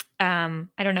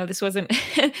 I don't know, this wasn't,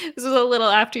 this was a little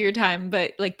after your time,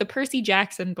 but like the Percy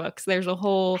Jackson books, there's a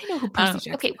whole, I know who Percy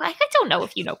Jackson okay, well, I don't know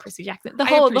if you know Percy Jackson, the I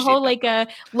whole appreciate like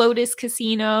Lotus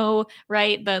Casino,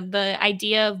 right? The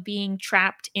idea of being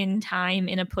trapped in time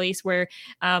in a place where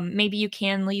maybe you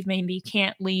can leave, maybe you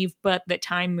can't leave, but that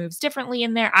time moves differently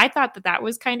in there. I thought that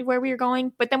was kind of where we were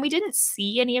going, but then we didn't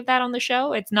see any of that on the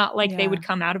show. It's not like they would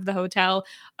come out of the hotel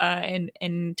and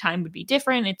time would be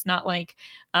different. It's not like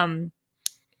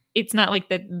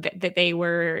that they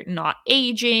were not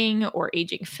aging or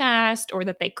aging fast or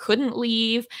that they couldn't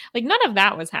leave. Like none of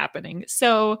that was happening.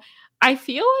 So I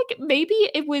feel like maybe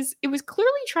it was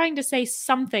clearly trying to say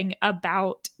something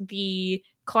about the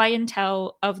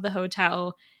clientele of the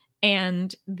hotel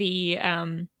and the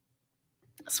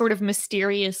sort of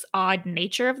mysterious, odd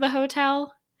nature of the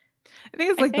hotel. I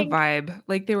think it's like the vibe.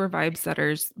 Like they were vibe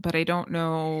setters, but I don't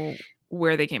know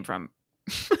where they came from.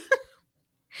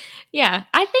 Yeah,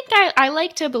 I think I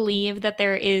like to believe that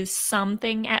there is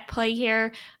something at play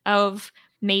here of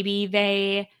maybe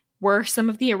they were some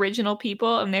of the original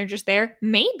people and they're just there.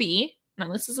 Maybe,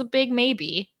 now this is a big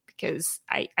maybe, because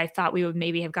I thought we would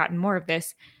maybe have gotten more of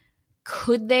this.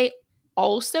 Could they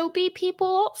also be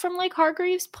people from like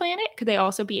Hargreaves' planet? Could they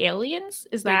also be aliens?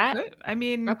 Is that I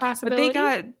mean, a possibility? But they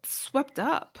got swept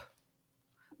up.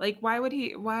 Like, why would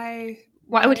he allow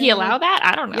that?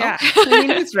 I don't know. Yeah, I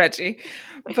mean, it's Reggie.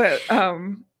 But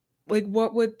like,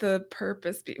 what would the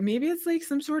purpose be? Maybe it's like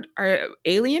some sort of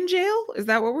alien jail. Is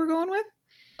that what we're going with?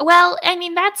 Well, I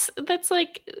mean, that's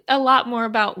like a lot more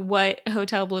about what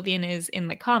Hotel Oblivion is in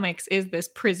the comics. Is this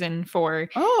prison for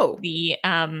the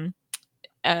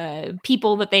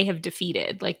people that they have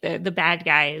defeated, like the bad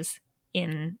guys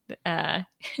in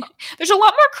there's a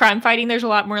lot more crime fighting. There's a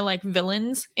lot more like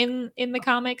villains in the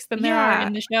comics than there are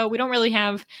in the show. We don't really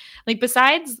have, like,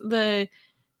 besides the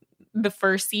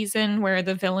first season where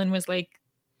the villain was like,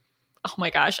 oh my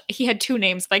gosh, he had 2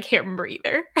 names, but I can't remember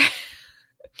either.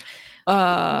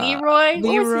 Leroy?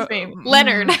 What was his name?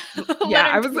 Leonard. Yeah, Leonard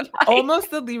I was Levi.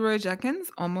 almost the Leroy Jenkins.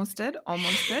 Almost did.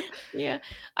 Yeah.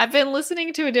 I've been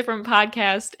listening to a different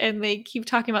podcast and they keep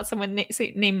talking about someone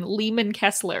named Lehman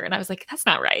Kessler. And I was like, that's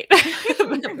not right.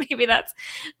 Maybe that's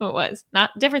what it was.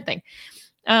 Not different thing.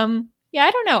 Yeah,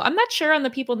 I don't know. I'm not sure on the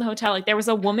people in the hotel. Like, there was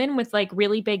a woman with like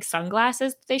really big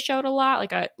sunglasses that they showed a lot,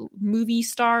 like a movie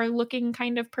star looking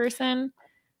kind of person.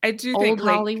 I do Old think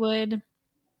Hollywood.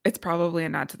 it's probably a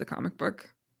nod to the comic book.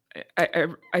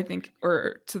 I think,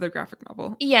 or to the graphic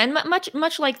novel. Yeah, and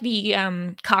much like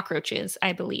the cockroaches,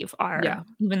 I believe, are,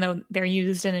 even though they're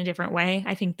used in a different way.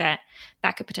 I think that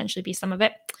could potentially be some of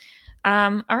it.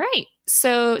 All right.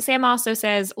 So Sam also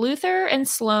says Luther and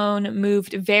Sloane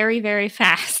moved very, very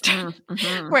fast.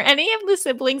 Mm-hmm. Were any of the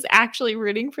siblings actually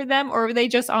rooting for them, or were they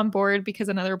just on board because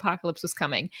another apocalypse was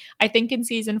coming? I think in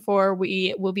season 4,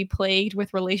 we will be plagued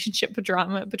with relationship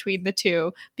drama between the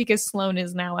two because Sloane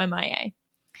is now MIA.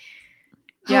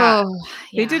 Yeah, Oh,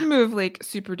 they did move like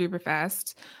super duper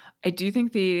fast. I do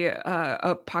think the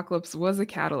apocalypse was a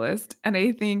catalyst, and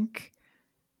I think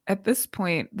at this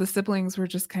point the siblings were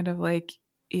just kind of like,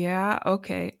 yeah,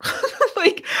 okay.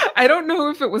 Like, I don't know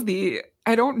if it was the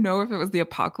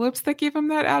apocalypse that gave him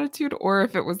that attitude, or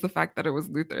if it was the fact that it was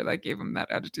Luther that gave him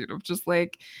that attitude of just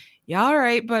like, yeah, all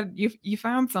right, but you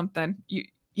found something.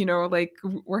 You know, like,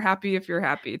 we're happy if you're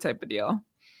happy type of deal.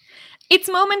 It's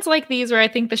moments like these where I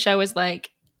think the show is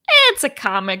like, it's a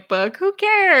comic book. Who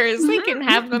cares? We can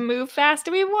have them move fast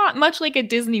if we want, much like a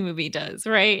Disney movie does,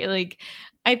 right? Like,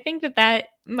 I think that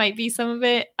might be some of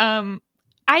it.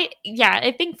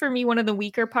 I think for me, one of the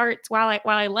weaker parts, while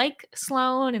I like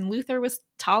Sloane and Luther was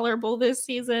tolerable this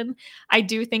season, I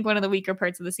do think one of the weaker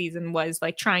parts of the season was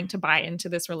like trying to buy into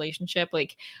this relationship.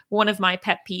 Like, one of my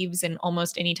pet peeves in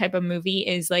almost any type of movie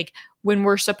is like when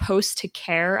we're supposed to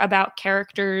care about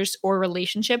characters or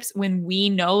relationships when we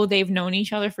know they've known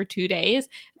each other for 2 days.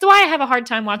 That's why I have a hard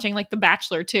time watching like The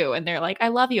Bachelor too. And they're like, I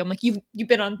love you. I'm like, you've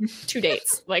been on 2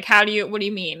 dates. Like, what do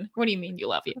you mean? What do you mean you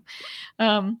love you?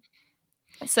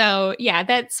 So yeah,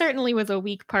 that certainly was a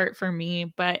weak part for me,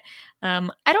 but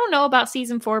I don't know about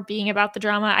season 4 being about the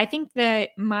drama. I think that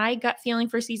my gut feeling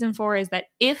for season 4 is that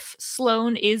if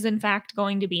Sloane is in fact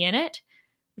going to be in it,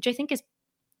 which I think is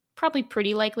probably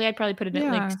pretty likely, I'd probably put it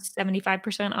at like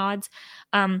 75% odds.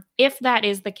 If that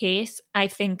is the case, I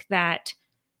think that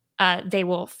they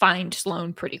will find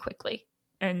Sloane pretty quickly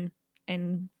and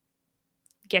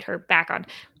get her back on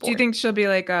board. Do you think she'll be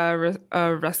like a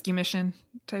rescue mission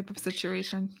type of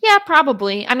situation? Yeah,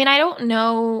 probably. I mean, I don't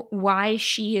know why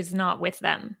she is not with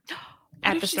them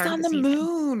at the start of the season. She's on the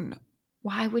moon.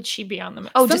 Why would she be on the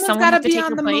moon? Oh, does someone gotta have to be take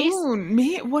on her the place? moon.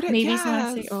 Maybe someone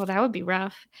has to. Oh, that would be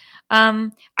rough.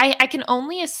 I can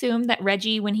only assume that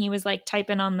Reggie, when he was like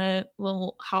typing on the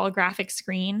little holographic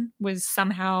screen, was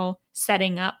somehow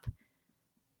setting up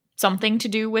something to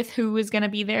do with who was going to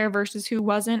be there versus who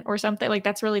wasn't, or something. Like,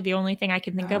 that's really the only thing I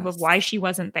can think of why she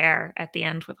wasn't there at the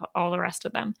end with all the rest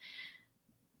of them.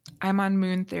 I'm on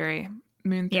moon theory.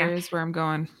 Moon theory is where I'm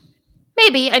going.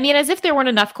 Maybe. I mean, as if there weren't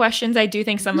enough questions, I do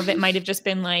think some of it might have just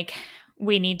been like,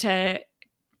 we need to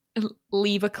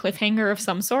leave a cliffhanger of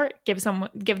some sort, give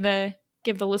the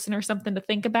listener something to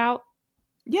think about.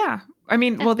 Yeah. I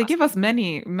mean, well, they give us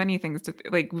many, many things to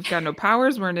like. We've got no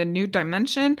powers. We're in a new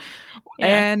dimension,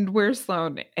 and we're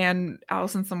Sloane and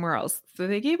Allison somewhere else. So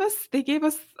they gave us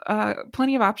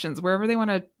plenty of options wherever they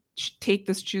want to take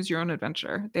this choose your own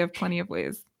adventure. They have plenty of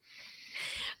ways.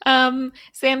 Sam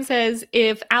says,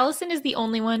 if Allison is the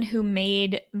only one who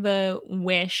made the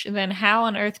wish, then how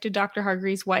on earth did Dr.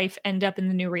 Hargreaves' wife end up in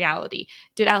the new reality?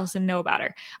 Did Allison know about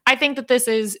her? I think that this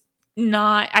is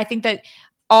not. I think that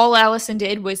all Allison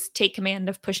did was take command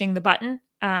of pushing the button.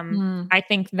 I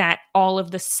think that all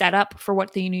of the setup for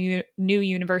what the new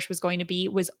universe was going to be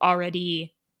was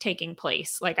already taking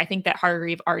place. Like, I think that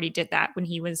Hargreave already did that when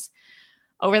he was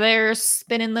over there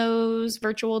spinning those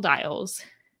virtual dials.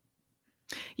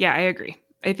 Yeah, I agree.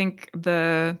 I think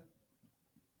I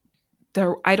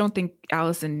don't think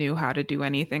Allison knew how to do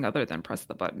anything other than press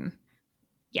the button.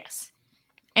 Yes.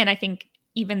 And I think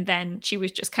even then, she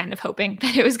was just kind of hoping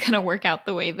that it was going to work out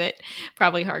the way that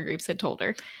probably Hargreaves had told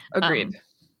her. Agreed.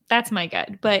 That's my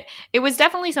gut. But it was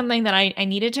definitely something that I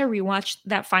needed to rewatch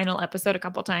that final episode a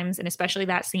couple times, and especially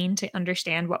that scene, to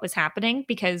understand what was happening.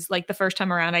 Because like the first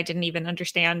time around, I didn't even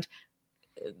understand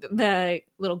the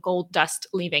little gold dust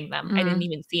leaving them. I Mhm. didn't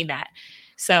even see that.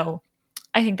 So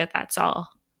I think that that's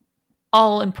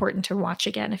all important to watch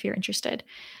again if you're interested.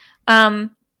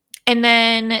 And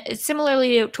then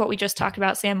similarly to what we just talked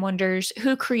about, Sam wonders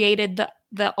who created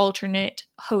the alternate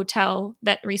hotel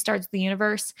that restarts the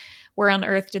universe. Where on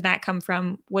earth did that come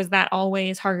from? Was that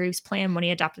always Hargreaves' plan when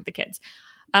he adopted the kids?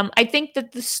 I think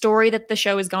that the story that the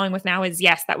show is going with now is,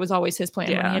 yes, that was always his plan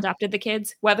when he Yeah. adopted the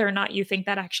kids. Whether or not you think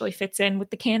that actually fits in with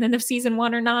the canon of season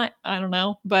 1 or not, I don't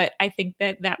know. But I think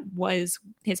that that was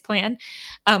his plan.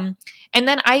 And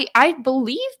then I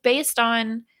believe, based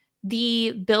on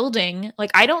the building,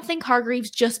 like, I don't think Hargreaves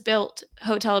just built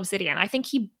Hotel Obsidian. I think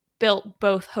he built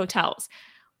both hotels.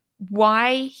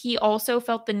 Why he also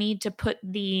felt the need to put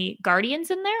the Guardians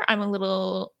in there, I'm a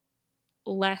little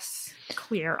less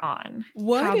clear on.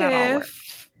 What how that all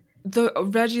if the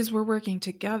Reggies were working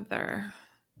together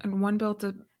and one built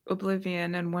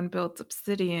Oblivion and one built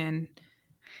Obsidian,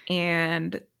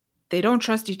 and they don't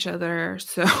trust each other,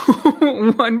 so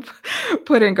one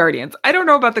put in Guardians? I don't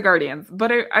know about the Guardians,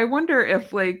 but I wonder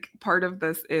if, like, part of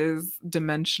this is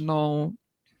dimensional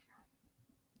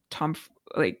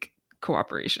like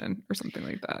cooperation or something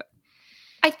like that.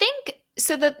 I think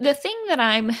so. The thing that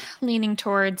I'm leaning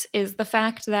towards is the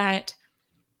fact that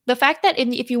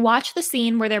if you watch the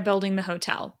scene where they're building the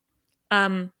hotel,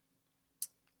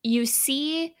 you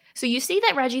see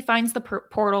that Reggie finds the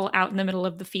portal out in the middle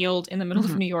of the field in the middle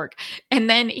of Mhm. New York, and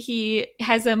then he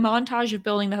has a montage of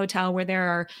building the hotel where there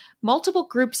are multiple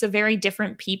groups of very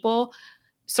different people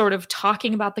sort of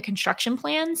talking about the construction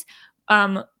plans.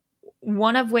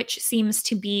 One of which seems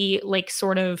to be like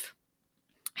sort of,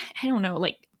 I don't know,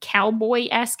 like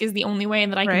cowboy-esque is the only way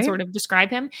that I can Right. sort of describe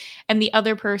him. And the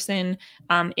other person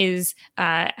has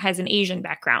an Asian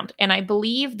background. And I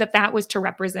believe that was to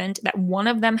represent that one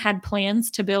of them had plans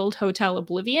to build Hotel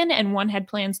Oblivion and one had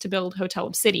plans to build Hotel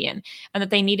Obsidian, and that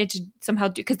they needed to somehow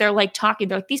do, because they're like talking,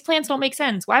 they're like, these plans don't make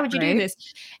sense. Why would you do Right. this?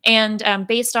 And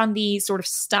based on the sort of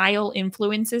style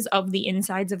influences of the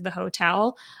insides of the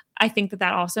hotel, I think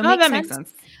that also makes that sense. makes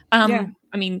sense. Yeah.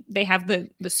 I mean, they have the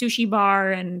sushi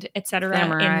bar and et cetera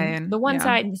Samurai in and- the one yeah.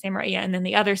 side, and the samurai, yeah, and then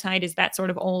the other side is that sort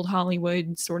of old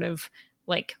Hollywood sort of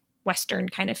like Western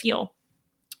kind of feel.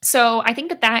 So I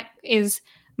think that is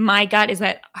my gut, is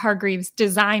that Hargreaves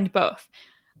designed both.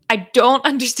 I don't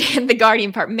understand the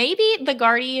Guardian part. Maybe the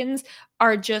Guardians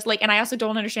are just like, and I also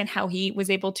don't understand how he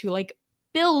was able to like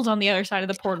build on the other side of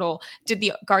the portal. Did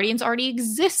the Guardians already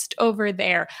exist over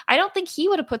there? I don't think he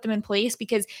would have put them in place,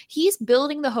 because he's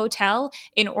building the hotel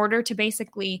in order to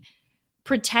basically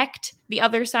protect the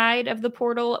other side of the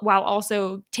portal while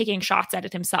also taking shots at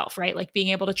it himself, right? Like being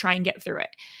able to try and get through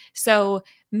it. So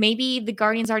maybe the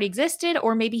Guardians already existed,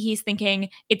 or maybe he's thinking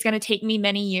it's going to take me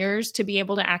many years to be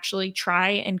able to actually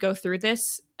try and go through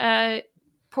this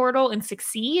portal and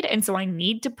succeed. And so I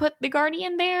need to put the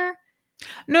Guardian there.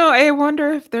 No, I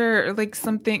wonder if they're like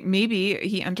something, maybe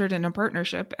he entered in a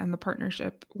partnership and the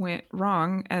partnership went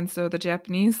wrong. And so the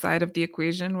Japanese side of the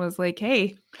equation was like,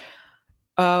 hey,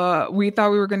 we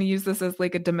thought we were going to use this as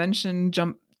like a dimension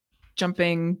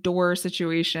jumping door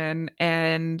situation.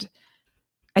 And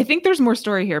I think there's more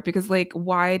story here, because like,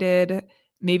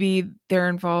 maybe they're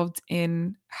involved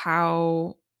in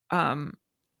how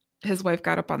his wife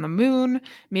got up on the moon.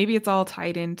 Maybe it's all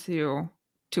tied into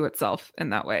itself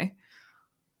in that way.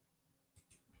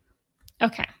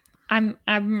 Okay. I'm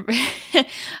I'm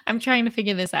trying to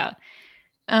figure this out.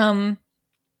 I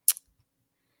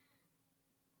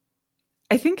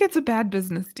think it's a bad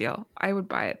business deal. I would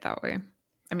buy it that way.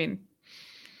 I mean,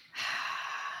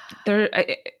 the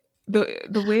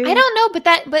way I don't know,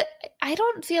 but I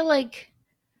don't feel like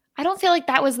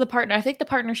that was the partner. I think the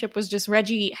partnership was just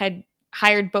Reggie had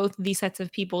hired both of these sets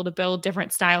of people to build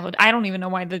different style. I don't even know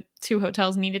why the two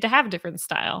hotels needed to have a different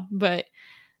style, but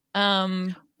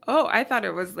oh, I thought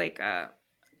it was like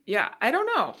yeah, I don't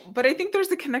know, but I think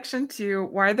there's a connection to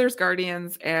why there's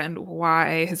Guardians and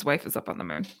why his wife is up on the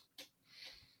moon.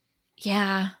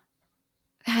 yeah.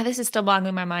 This is still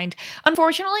boggling my mind.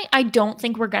 Unfortunately, I don't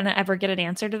think we're going to ever get an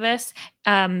answer to this,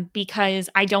 because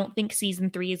I don't think season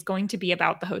 3 is going to be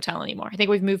about the hotel anymore. I think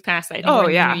we've moved past that. I think Oh, we're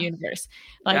in yeah. the new universe.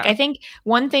 Like, Yeah. I think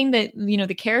one thing that,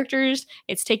 the characters,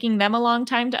 it's taking them a long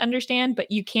time to understand,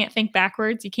 but you can't think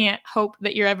backwards. You can't hope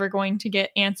that you're ever going to get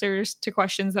answers to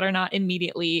questions that are not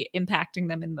immediately impacting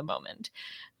them in the moment.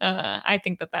 I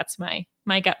think that that's my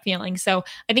gut feeling. So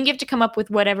I think you have to come up with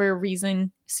whatever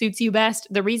reason suits you best.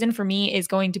 The reason for me is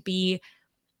going to be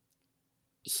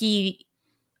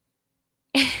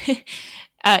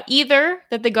either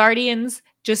that the Guardians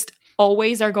just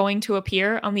always are going to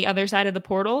appear on the other side of the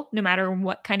portal, no matter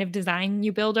what kind of design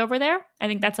you build over there. I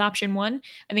think that's option one.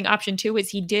 I think option two is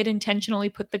he did intentionally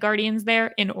put the Guardians there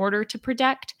in order to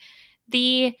protect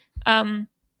the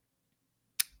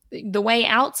way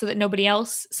out so that nobody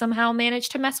else somehow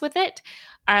managed to mess with it.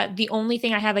 The only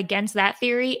thing I have against that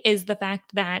theory is the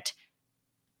fact that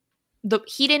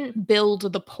he didn't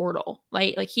build the portal.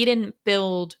 Like he didn't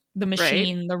build the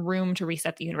machine, the room to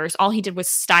reset the universe. All he did was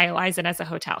stylize it as a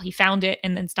hotel. He found it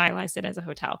and then stylized it as a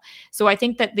hotel. So I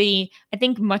think that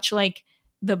much like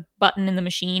the button in the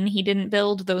machine he didn't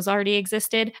build, those already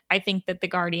existed. I think that the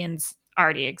Guardians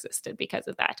already existed because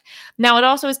of that. Now, it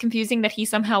also is confusing that he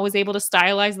somehow was able to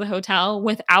stylize the hotel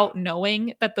without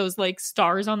knowing that those like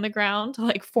stars on the ground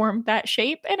like formed that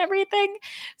shape and everything.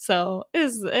 So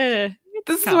this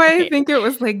is why I think it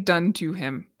was like done to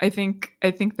him. I think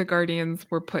the Guardians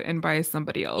were put in by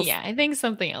somebody else. Yeah, I think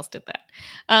something else did that.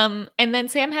 And then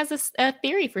Sam has a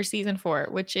theory for season 4,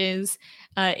 which is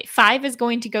 5 is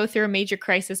going to go through a major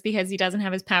crisis because he doesn't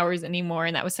have his powers anymore,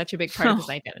 and that was such a big part of his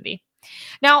identity.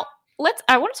 Now,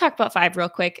 I want to talk about 5 real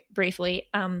quick, briefly.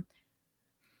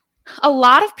 A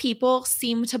lot of people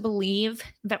seem to believe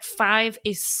that 5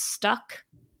 is stuck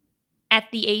at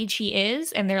the age he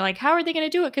is, and they're like, how are they going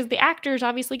to do it? Because the actor is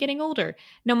obviously getting older.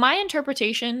 Now, my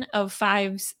interpretation of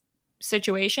 5's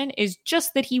situation is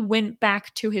just that he went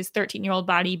back to his 13-year-old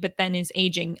body, but then is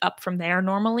aging up from there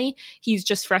normally. He's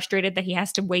just frustrated that he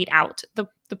has to wait out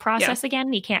the process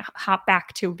again. He can't hop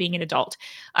back to being an adult.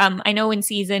 I know in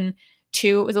season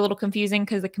 2, it was a little confusing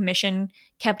because the commission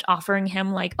kept offering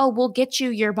him like, oh, we'll get you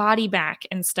your body back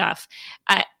and stuff,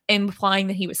 implying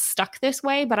that he was stuck this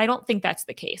way. But I don't think that's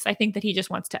the case. I think that he just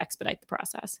wants to expedite the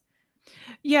process.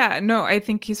 Yeah, no, I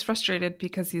think he's frustrated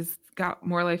because he's got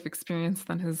more life experience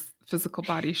than his physical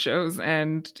body shows.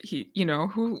 And he,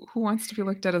 who wants to be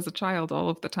looked at as a child all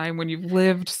of the time when you've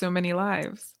lived so many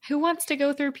lives? Who wants to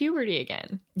go through puberty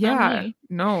again? Yeah,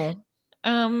 no.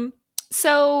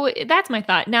 So that's my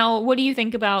thought. Now, what do you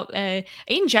think about,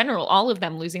 in general, all of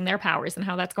them losing their powers and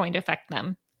how that's going to affect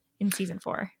them in season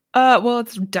 4? Well,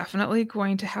 it's definitely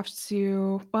going to have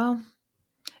to,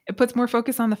 it puts more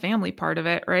focus on the family part of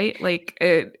it, right? Like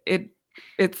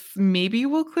it's maybe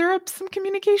will clear up some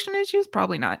communication issues,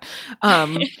 probably not.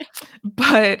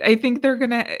 But I think they're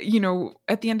gonna,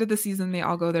 at the end of the season, they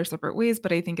all go their separate ways.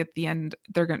 But I think at the end,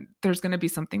 there's gonna be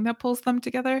something that pulls them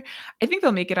together. I think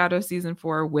they'll make it out of season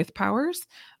 4 with powers.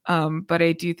 But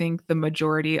I do think the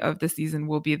majority of the season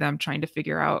will be them trying to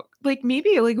figure out, like,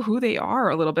 maybe like who they are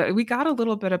a little bit. We got a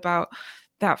little bit about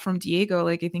that from Diego.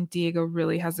 Like, I think Diego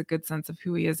really has a good sense of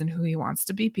who he is and who he wants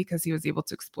to be because he was able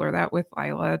to explore that with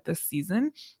Lila this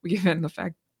season, given the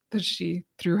fact that she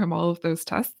threw him all of those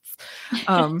tests.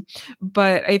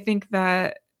 But I think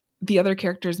that the other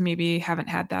characters maybe haven't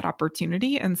had that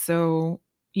opportunity. And so,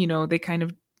 they kind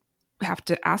of have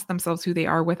to ask themselves who they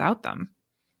are without them,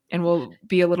 and will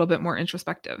be a little bit more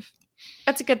introspective.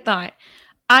 That's a good thought.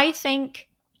 I think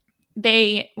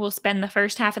they will spend the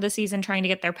first half of the season trying to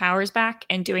get their powers back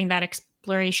and doing that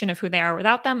exploration of who they are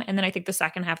without them. And then I think the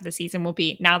second half of the season will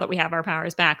be, now that we have our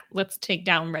powers back, let's take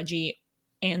down Reggie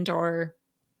and or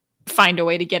find a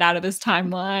way to get out of this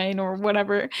timeline or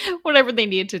whatever they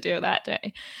need to do that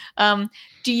day.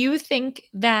 Do you think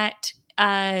that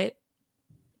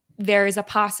there is a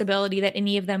possibility that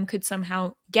any of them could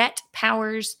somehow get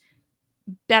powers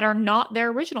that are not their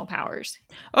original powers?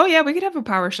 Oh yeah, we could have a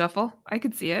power shuffle. I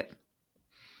could see it.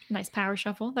 Nice power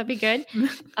shuffle. That'd be good.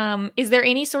 Is there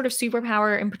any sort of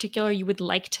superpower in particular you would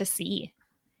like to see?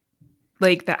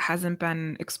 Like that hasn't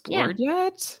been explored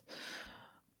yet?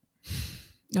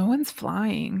 No one's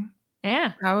flying.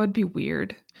 Yeah. That would be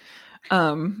weird.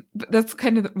 But that's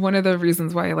kind of one of the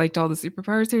reasons why I liked all the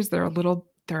superpowers here is they're a little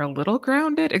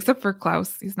grounded, except for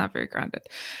Klaus. He's not very grounded.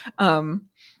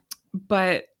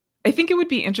 But I think it would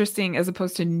be interesting as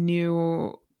opposed to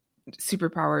new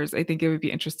superpowers. I think it would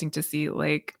be interesting to see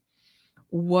like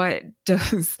what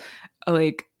does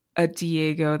like a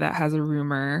Diego that has a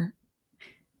rumor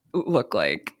look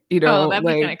like, that'd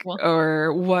be kinda cool.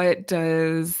 Or what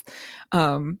does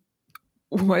a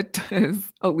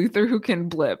Luthor who can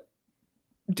blip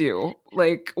do?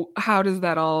 Like, how does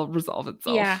that all resolve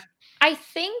itself? Yeah, I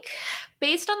think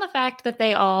based on the fact that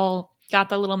they all got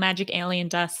the little magic alien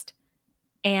dust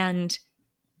and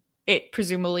it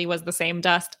presumably was the same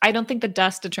dust, I don't think the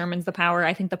dust determines the power.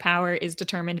 I think the power is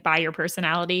determined by your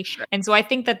personality. Sure. And so I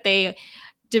think that they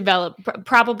developed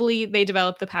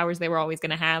the powers they were always going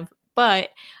to have. But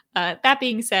that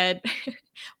being said,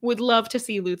 would love to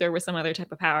see Luthor with some other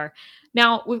type of power.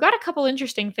 Now, we've got a couple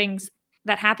interesting things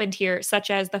that happened here,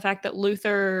 such as the fact that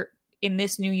Luthor in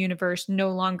this new universe no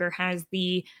longer has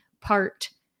the part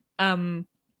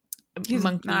He's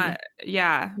monkey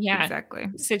yeah, Yeah. exactly.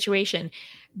 situation.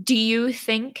 Do you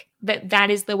think that that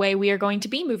is the way we are going to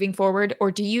be moving forward, or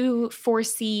do you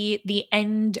foresee the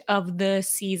end of the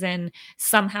season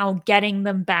somehow getting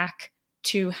them back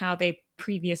to how they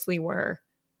previously were?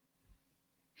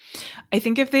 I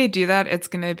think if they do that, it's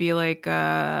gonna be like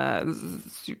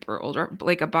super older,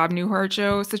 like a Bob Newhart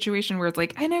show situation where it's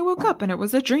like, and I woke up and it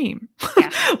was a dream.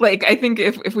 Yeah. Like I think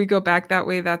if we go back that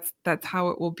way, that's how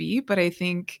it will be. But I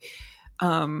think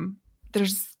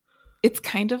it's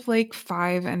kind of like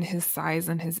Five and his size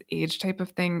and his age type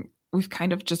of thing. We've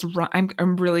kind of just run.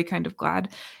 I'm really kind of glad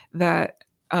that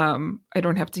I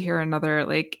don't have to hear another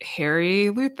like Harry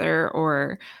Luther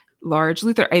or Large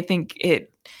Luther. I think it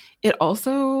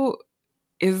also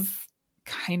is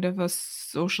kind of a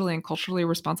socially and culturally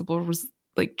responsible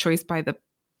like choice by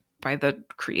the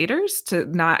creators to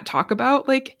not talk about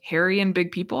like hairy and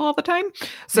big people all the time.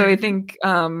 So I think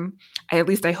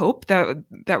I hope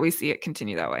that we see it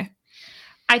continue that way.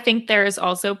 I think there is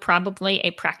also probably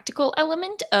a practical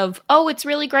element of, oh, it's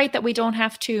really great that we don't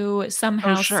have to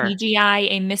somehow sure.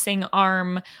 CGI a missing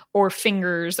arm or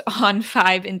fingers on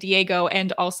Five and Diego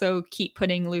and also keep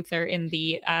putting Luther in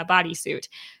the bodysuit.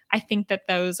 I think that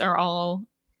those are all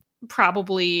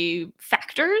probably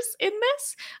factors in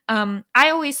this.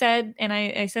 I always said, and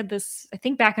I said this, I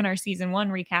think back in our season 1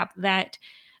 recap, that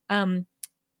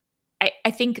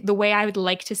I think the way I would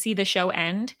like to see the show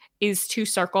end is to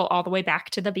circle all the way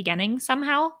back to the beginning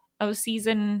somehow of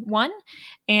season 1.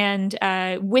 And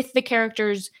with the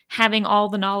characters having all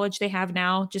the knowledge they have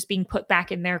now, just being put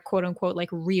back in their quote unquote, like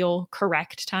real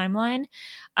correct timeline.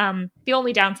 The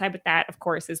only downside with that, of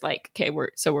course, is like, okay, we're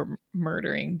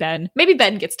murdering Ben. Maybe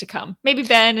Ben gets to come. Maybe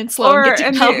Ben and Sloane get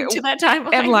to come to that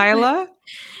timeline. And Lila.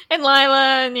 And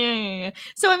Lila. And yeah.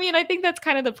 So, I mean, I think that's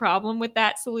kind of the problem with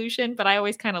that solution. But I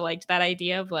always kind of liked that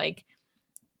idea of like,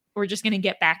 we're just going to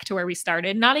get back to where we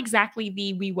started. Not exactly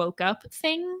the we woke up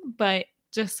thing, but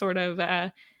just sort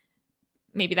of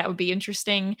maybe that would be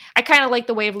interesting. I kind of like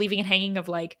the way of leaving it hanging of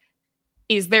like,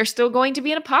 is there still going to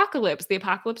be an apocalypse? The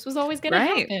apocalypse was always going to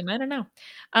happen. I don't know.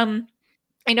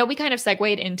 I know we kind of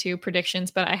segued into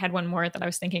predictions, but I had one more that I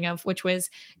was thinking of, which was,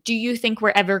 do you think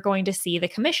we're ever going to see the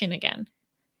Commission again?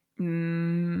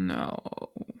 No.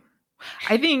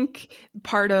 I think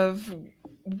part of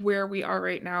where we are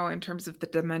right now in terms of the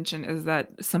dimension is that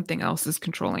something else is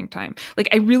controlling time. Like,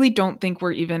 I really don't think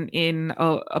we're even in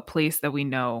a place that we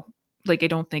know. Like, I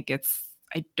don't think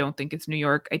it's New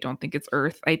York. I don't think it's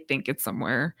Earth. I think it's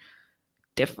somewhere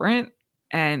different.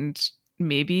 And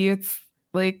maybe it's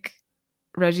like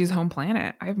Reggie's home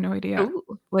planet. I have no idea.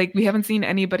 Ooh. Like, we haven't seen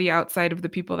anybody outside of the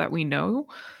people that we know.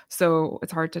 So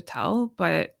it's hard to tell,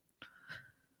 but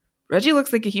Reggie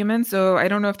looks like a human. So I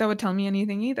don't know if that would tell me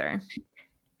anything either.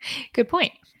 Good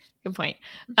point.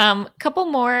 Couple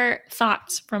more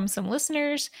thoughts from some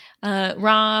listeners.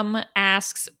 Ram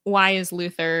asks, why is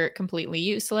Luther completely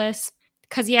useless?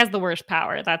 Because he has the worst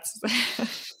power. That's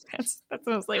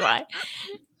mostly why.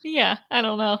 Yeah, I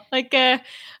don't know. Like,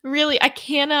 really, I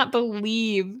cannot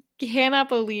believe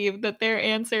that their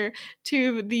answer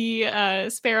to the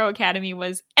Sparrow Academy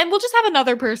was, and we'll just have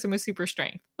another person with super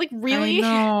strength. Like, really?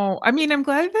 No. I mean, I'm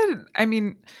glad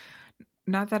that,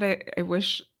 not that I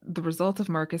wish the result of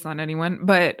Marcus on anyone,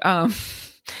 but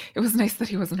it was nice that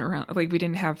he wasn't around. Like, we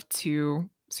didn't have 2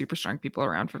 super strong people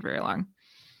around for very long.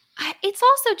 It's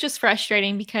also just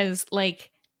frustrating because,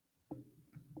 like,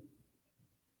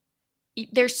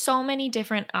 there's so many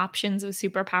different options of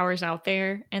superpowers out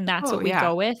there, and that's what we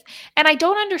go with. And I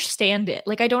don't understand it.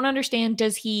 Like, I don't understand,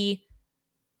 do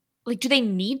they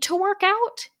need to work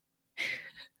out?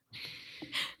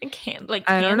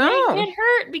 I don't know. They get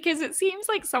hurt? Because it seems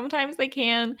like sometimes they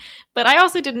can. But I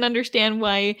also didn't understand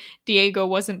why Diego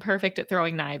wasn't perfect at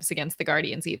throwing knives against the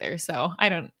Guardians either. So I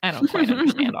don't quite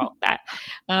understand all of that.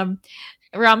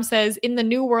 Ram says, in the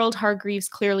new world, Hargreaves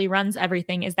clearly runs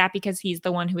everything. Is that because he's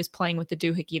the one who was playing with the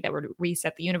doohickey that would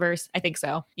reset the universe? I think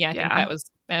so. Yeah, I think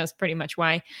that was pretty much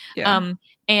why. Yeah.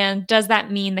 And does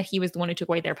that mean that he was the one who took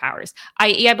away their powers?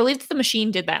 I believe that the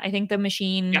machine did that. I think the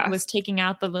machine was taking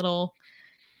out the little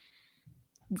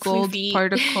gold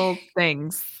particle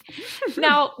things.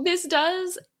 Now, this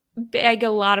does beg a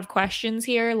lot of questions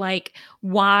here. Like,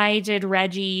 why did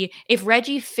if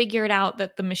Reggie figured out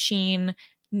that the machine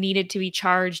needed to be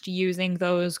charged using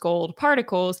those gold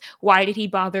particles, why did he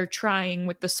bother trying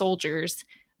with the soldiers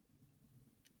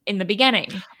in the beginning?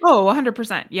 Oh,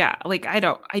 100%. Yeah. Like, I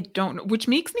don't know, which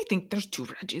makes me think there's 2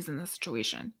 Reggies in this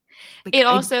situation. Like,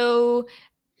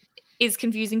 is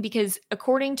confusing because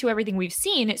according to everything we've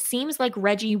seen, it seems like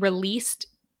Reggie released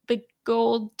the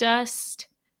gold dust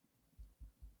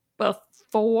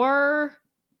before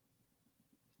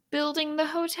building the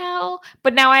hotel.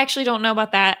 But now I actually don't know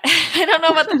about that. I don't know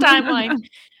about the timeline.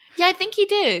 Yeah, I think he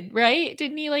did, right?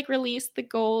 Didn't he like release the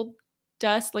gold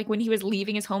dust like when he was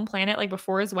leaving his home planet, like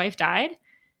before his wife died?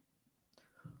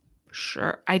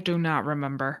 Sure. I do not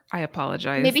remember. I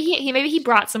apologize. Maybe he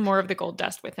brought some more of the gold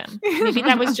dust with him. Maybe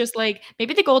that was just like,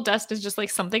 maybe the gold dust is just like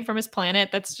something from his planet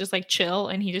that's just like chill,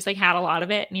 and he just like had a lot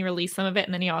of it and he released some of it,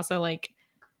 and then he also like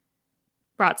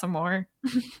brought some more.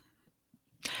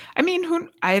 I mean,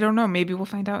 I don't know. Maybe we'll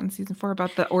find out in season 4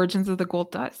 about the origins of the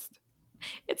gold dust.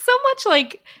 It's so much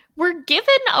like we're given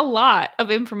a lot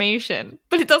of information,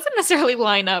 but it doesn't necessarily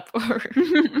line up or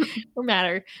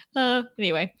matter.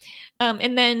 Anyway.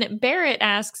 And then Barrett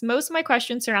asks, most of my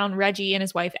questions surround Reggie and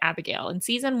his wife, Abigail. In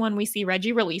season 1, we see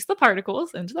Reggie release the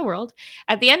particles into the world.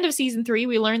 At the end of season 3,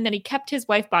 we learn that he kept his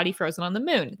wife body frozen on the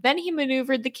moon. Then he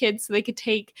maneuvered the kids so they could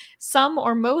take some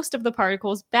or most of the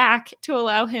particles back to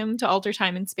allow him to alter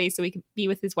time and space so he could be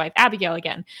with his wife, Abigail,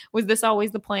 again. Was this always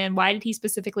the plan? Why did he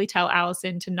specifically tell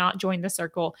Allison to not join the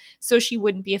circle so she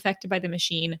wouldn't be affected by the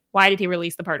machine? Why did he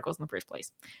release the particles in the first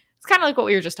place? It's kind of like what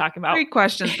we were just talking about. Great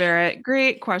questions, Barrett.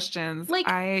 Great questions. Like,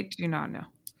 I do not know.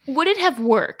 Would it have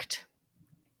worked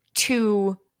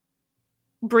to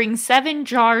bring 7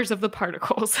 jars of the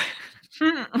particles,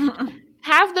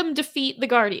 have them defeat the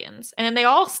Guardians, and then they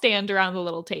all stand around the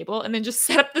little table, and then just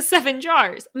set up the 7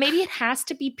 jars? Maybe it has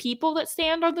to be people that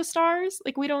stand on the stars?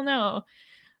 Like, we don't know.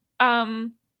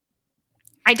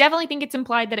 I definitely think it's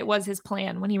implied that it was his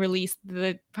plan when he released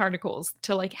the particles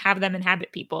to like have them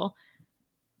inhabit people.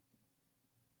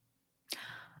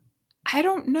 I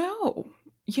don't know.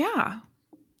 Yeah.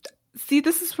 See,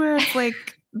 this is where it's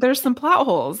like there's some plot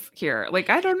holes here. Like,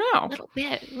 I don't know. A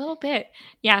little bit.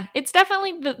 Yeah, it's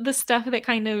definitely the stuff that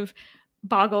kind of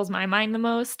boggles my mind the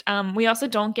most. We also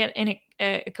don't get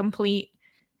a complete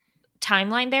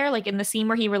timeline there. Like in the scene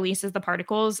where he releases the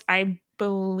particles, I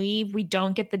believe we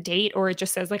don't get the date, or it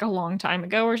just says like a long time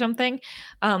ago or something.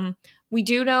 We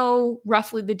do know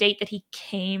roughly the date that he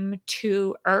came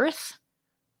to Earth,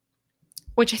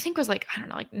 which I think was like, I don't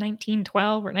know, like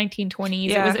 1912 or 1920s.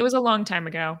 Yeah. It was a long time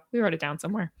ago. We wrote it down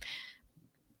somewhere.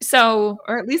 So,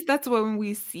 or at least that's when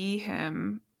we see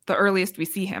him, the earliest we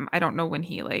see him. I don't know when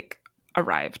he like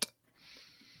arrived.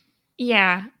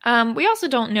 Yeah. We also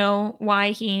don't know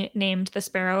why he named the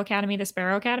Sparrow Academy the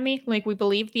Sparrow Academy. Like, we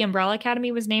believe the Umbrella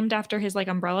Academy was named after his like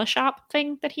umbrella shop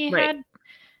thing that he had.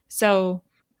 So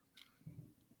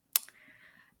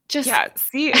just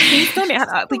see so like,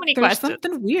 there's questions.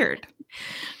 Something weird.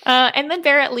 And then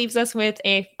Barrett leaves us with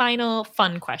a final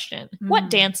fun question. What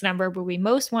dance number would we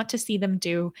most want to see them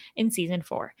do in season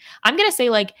 4? I'm going to say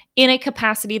like in a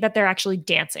capacity that they're actually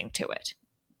dancing to it.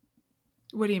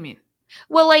 What do you mean?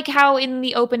 Well, like how in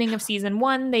the opening of season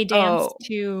 1, they danced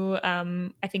to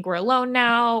I Think We're Alone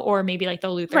Now, or maybe like the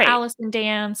Luther Allison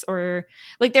dance, or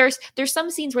like there's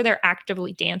some scenes where they're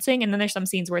actively dancing, and then there's some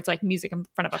scenes where it's like music in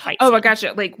front of a fight scene. I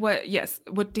gotcha. Like what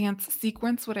dance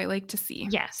sequence would I like to see?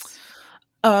 Yes.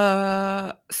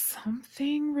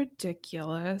 Something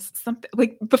ridiculous. Something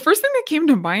like the first thing that came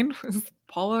to mind was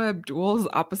Paula Abdul's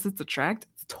Opposites Attract.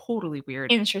 It's totally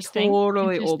weird. Interesting.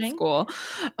 Totally old school.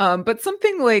 But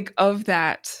something like of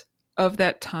that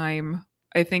time.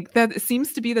 I think that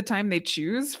seems to be the time they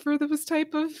choose for this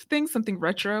type of thing, something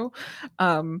retro.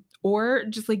 Or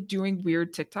just like doing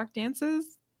weird TikTok dances.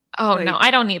 Oh, no,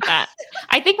 I don't need that.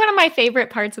 I think one of my favorite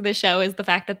parts of the show is the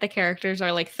fact that the characters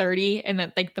are like 30 and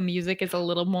that like the music is a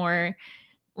little more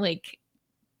like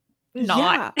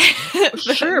not. Yeah,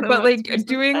 sure. But like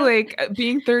doing like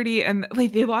being 30 and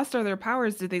like they lost all their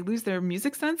powers. Did they lose their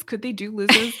music sense? Could they do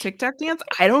Lizzo's TikTok dance?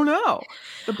 I don't know.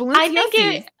 The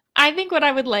Balenciagas. I think what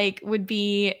I would like would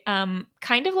be kind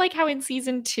of like how in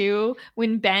season 2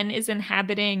 when Ben is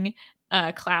inhabiting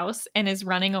Klaus and is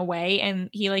running away, and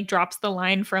he like drops the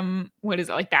line from what is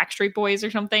it, like Backstreet Boys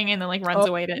or something, and then like runs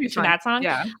away to that song.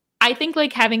 Yeah, I think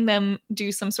like having them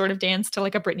do some sort of dance to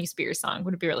like a Britney Spears song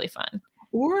would be really fun.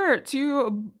 Or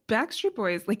to Backstreet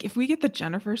Boys, like if we get the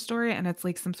Jennifer story and it's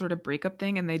like some sort of breakup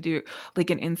thing, and they do like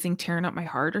an NSYNC Tearing Up My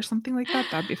Heart or something like that,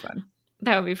 that'd be fun.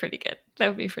 That would be pretty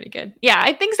good. Yeah,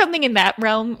 I think something in that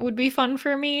realm would be fun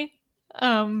for me.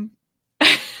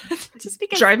 Just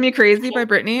because Drive Me Crazy by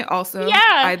Britney also. Yeah,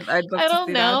 I'd love to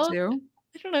see that too.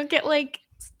 I don't know, get like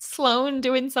Sloan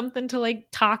doing something to like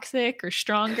Toxic or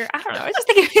Stronger. I don't know. I just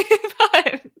think it'd be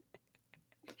fun.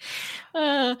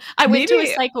 I went to a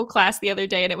Maybe- cycle class the other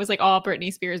day and it was like all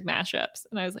Britney Spears mashups.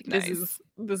 And I was like, this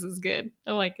Nice. is good.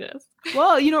 I like this.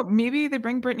 Well, maybe they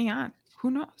bring Britney on.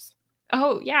 Who knows?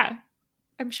 Oh, yeah.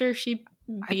 I'm sure she'd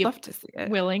I'd be love to see it.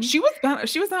 willing. She was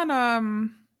on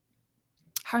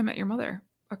How I Met Your Mother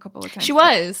a couple of times. She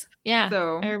was. Yeah.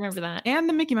 So I remember that. and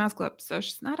the Mickey Mouse Club. So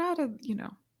she's not out of,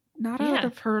 out Yeah.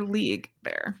 of her league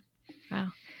there.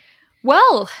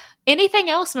 Well, anything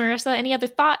else, Marissa? Any other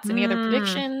thoughts? Any other Mm.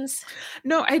 predictions?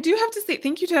 No, I do have to say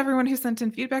thank you to everyone who sent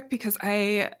in feedback because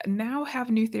I now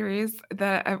have new theories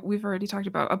that we've already talked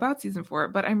about season 4,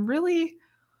 but I'm really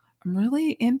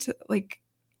into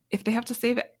if they have to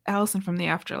save Allison from the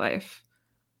afterlife,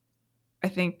 I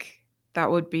think that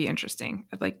would be interesting.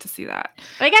 I'd like to see that.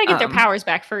 They got to get their Um, powers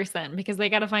back first then because they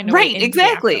got to find a way Right, into the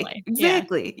exactly. afterlife.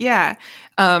 Exactly. Yeah.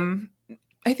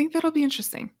 I think that'll be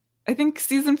interesting. I think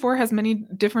season 4 has many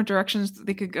different directions that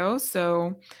they could go,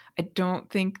 so I don't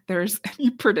think there's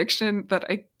any prediction that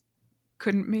I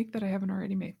couldn't make that I haven't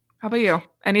already made. How about you?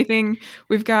 Anything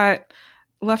we've got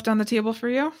left on the table for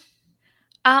you?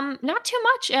 Not too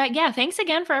much. Yeah, thanks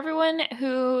again for everyone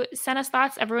who sent us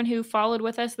thoughts, everyone who followed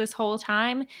with us this whole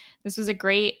time. This was a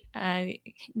great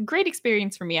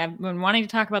experience for me. I've been wanting to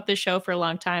talk about this show for a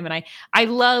long time, and I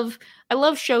love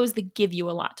shows that give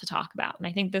you a lot to talk about, and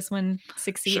I think this one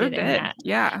succeeded in that.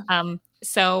 Yeah.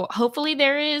 So hopefully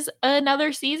there is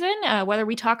another season, whether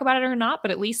we talk about it or not, but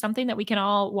at least something that we can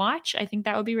all watch. I think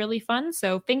that would be really fun.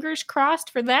 So fingers crossed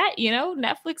for that.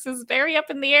 Netflix is very up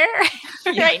in the air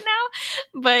right now,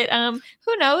 but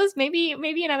who knows?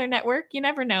 Maybe another network. You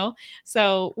never know.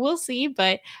 So we'll see.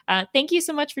 But thank you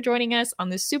so much for joining us on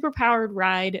this super powered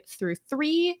ride through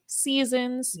 3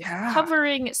 seasons,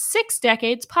 covering 6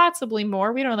 decades, possibly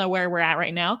more. We don't know where we're at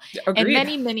right now, and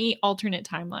many, many alternate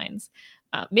timelines.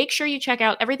 Make sure you check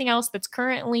out everything else that's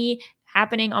currently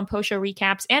happening on Post Show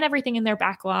Recaps and everything in their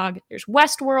backlog. There's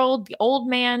Westworld, The Old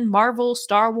Man, Marvel,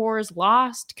 Star Wars,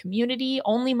 Lost, Community,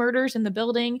 Only Murders in the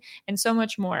Building, and so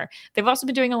much more. They've also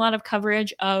been doing a lot of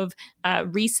coverage of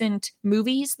recent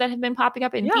movies that have been popping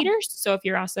up in theaters. So if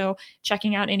you're also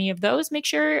checking out any of those, make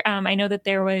sure. I know that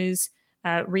there was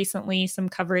recently some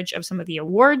coverage of some of the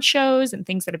award shows and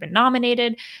things that have been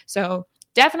nominated. So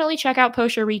definitely check out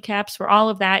Post Show Recaps for all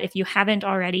of that if you haven't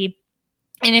already.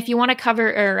 And if you want to cover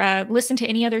or listen to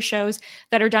any other shows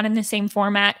that are done in the same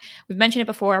format, we've mentioned it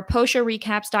before,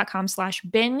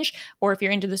 postshowrecaps.com/binge, or if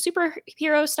you're into the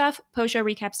superhero stuff,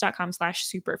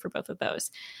 postshowrecaps.com/super for both of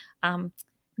those.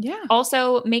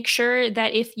 Also, make sure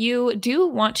that if you do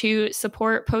want to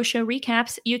support Post Show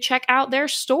Recaps, you check out their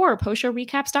store,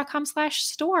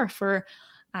 postshowrecaps.com/store for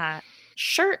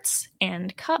shirts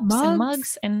and cups and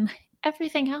mugs and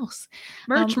everything else.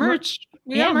 Merch.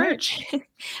 We got merch.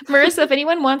 Marissa, if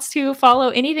anyone wants to follow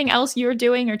anything else you're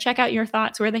doing or check out your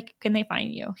thoughts, where can they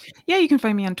find you? Yeah, you can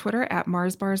find me on Twitter at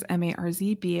MarsBars,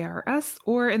 MarzBars,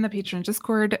 or in the Patreon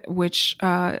Discord, which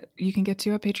you can get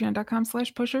to at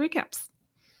patreon.com/postshowrecaps.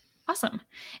 Awesome.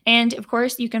 And of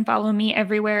course, you can follow me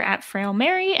everywhere at Frail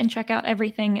Mary and check out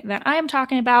everything that I am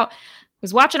talking about.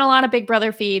 Was watching a lot of Big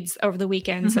Brother feeds over the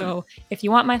weekend. So if you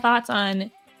want my thoughts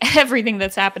on everything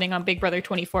that's happening on Big Brother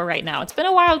 24 right now, it's been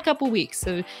a wild couple weeks.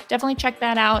 So definitely check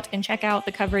that out and check out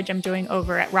the coverage I'm doing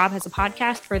over at Rob Has a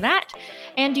Podcast for that.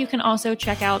 And you can also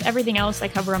check out everything else I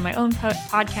cover on my own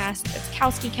podcast. That's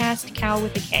Kowski Cast, Cow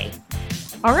with a K.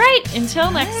 All right. Until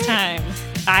next time.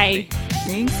 Bye.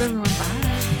 Thanks, everyone. Bye.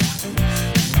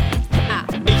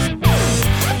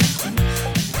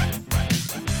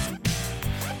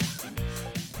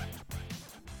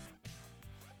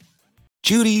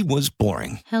 Judy was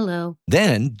boring. Hello.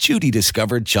 Then Judy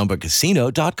discovered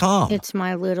ChumbaCasino.com. It's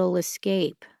my little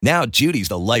escape. Now Judy's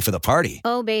the life of the party.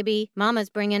 Oh, baby, mama's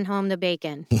bringing home the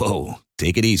bacon. Whoa,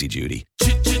 take it easy, Judy.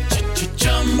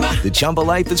 The Chumba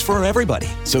life is for everybody.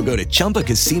 So go to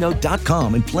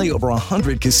ChumbaCasino.com and play over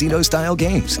 100 casino-style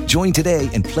games. Join today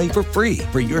and play for free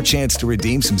for your chance to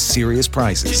redeem some serious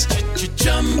prizes.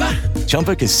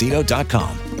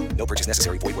 ChumbaCasino.com. No purchase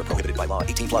necessary. Void where prohibited by law.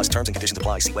 18+ terms and conditions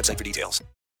apply. See website for details.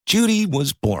 Judy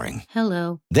was boring.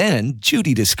 Hello. Then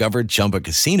Judy discovered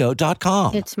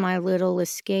ChumbaCasino.com. It's my little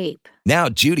escape. Now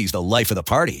Judy's the life of the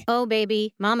party. Oh,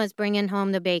 baby, mama's bringing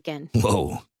home the bacon.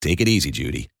 Whoa, take it easy,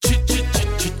 Judy.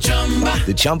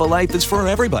 The Chumba life is for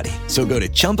everybody. So go to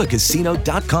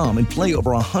ChumbaCasino.com and play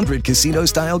over 100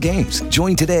 casino-style games.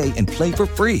 Join today and play for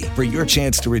free for your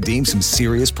chance to redeem some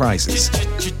serious prizes.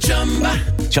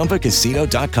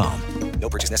 ChumbaCasino.com. No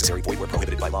purchase necessary. Void where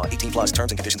prohibited by law. 18+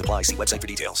 terms and conditions apply. See website for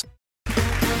details.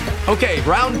 Okay,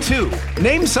 round 2.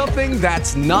 Name something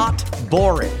that's not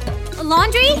boring. A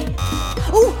laundry?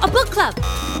 Ooh, a book club.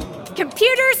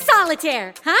 Computer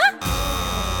solitaire, huh?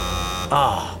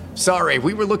 Ah, oh, sorry.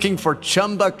 We were looking for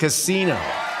Chumba Casino.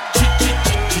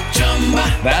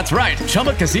 That's right.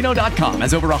 ChumbaCasino.com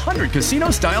has over 100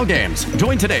 casino-style games.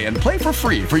 Join today and play for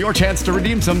free for your chance to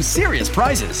redeem some serious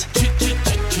prizes.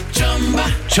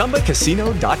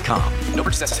 ChumbaCasino.com. No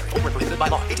purchase necessary. Void where prohibited by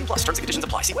law. 18+ terms and conditions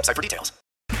apply. See website for details.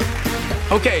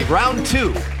 Okay, round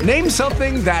 2. Name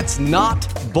something that's not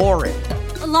boring.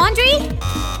 A laundry?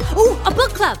 Ooh, a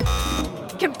book club.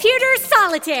 Computer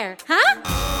solitaire, huh?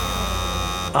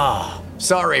 Ah, oh,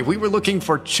 sorry. We were looking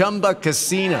for Chumba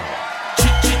Casino.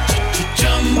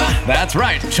 That's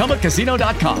right.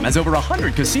 ChumbaCasino.com has over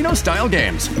 100 casino-style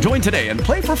games. Join today and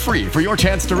play for free for your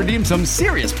chance to redeem some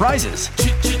serious prizes.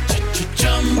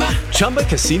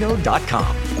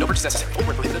 ChumbaCasino.com. No purchase necessary. Void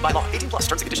where prohibited by law. 18+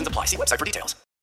 terms and conditions apply. See website for details.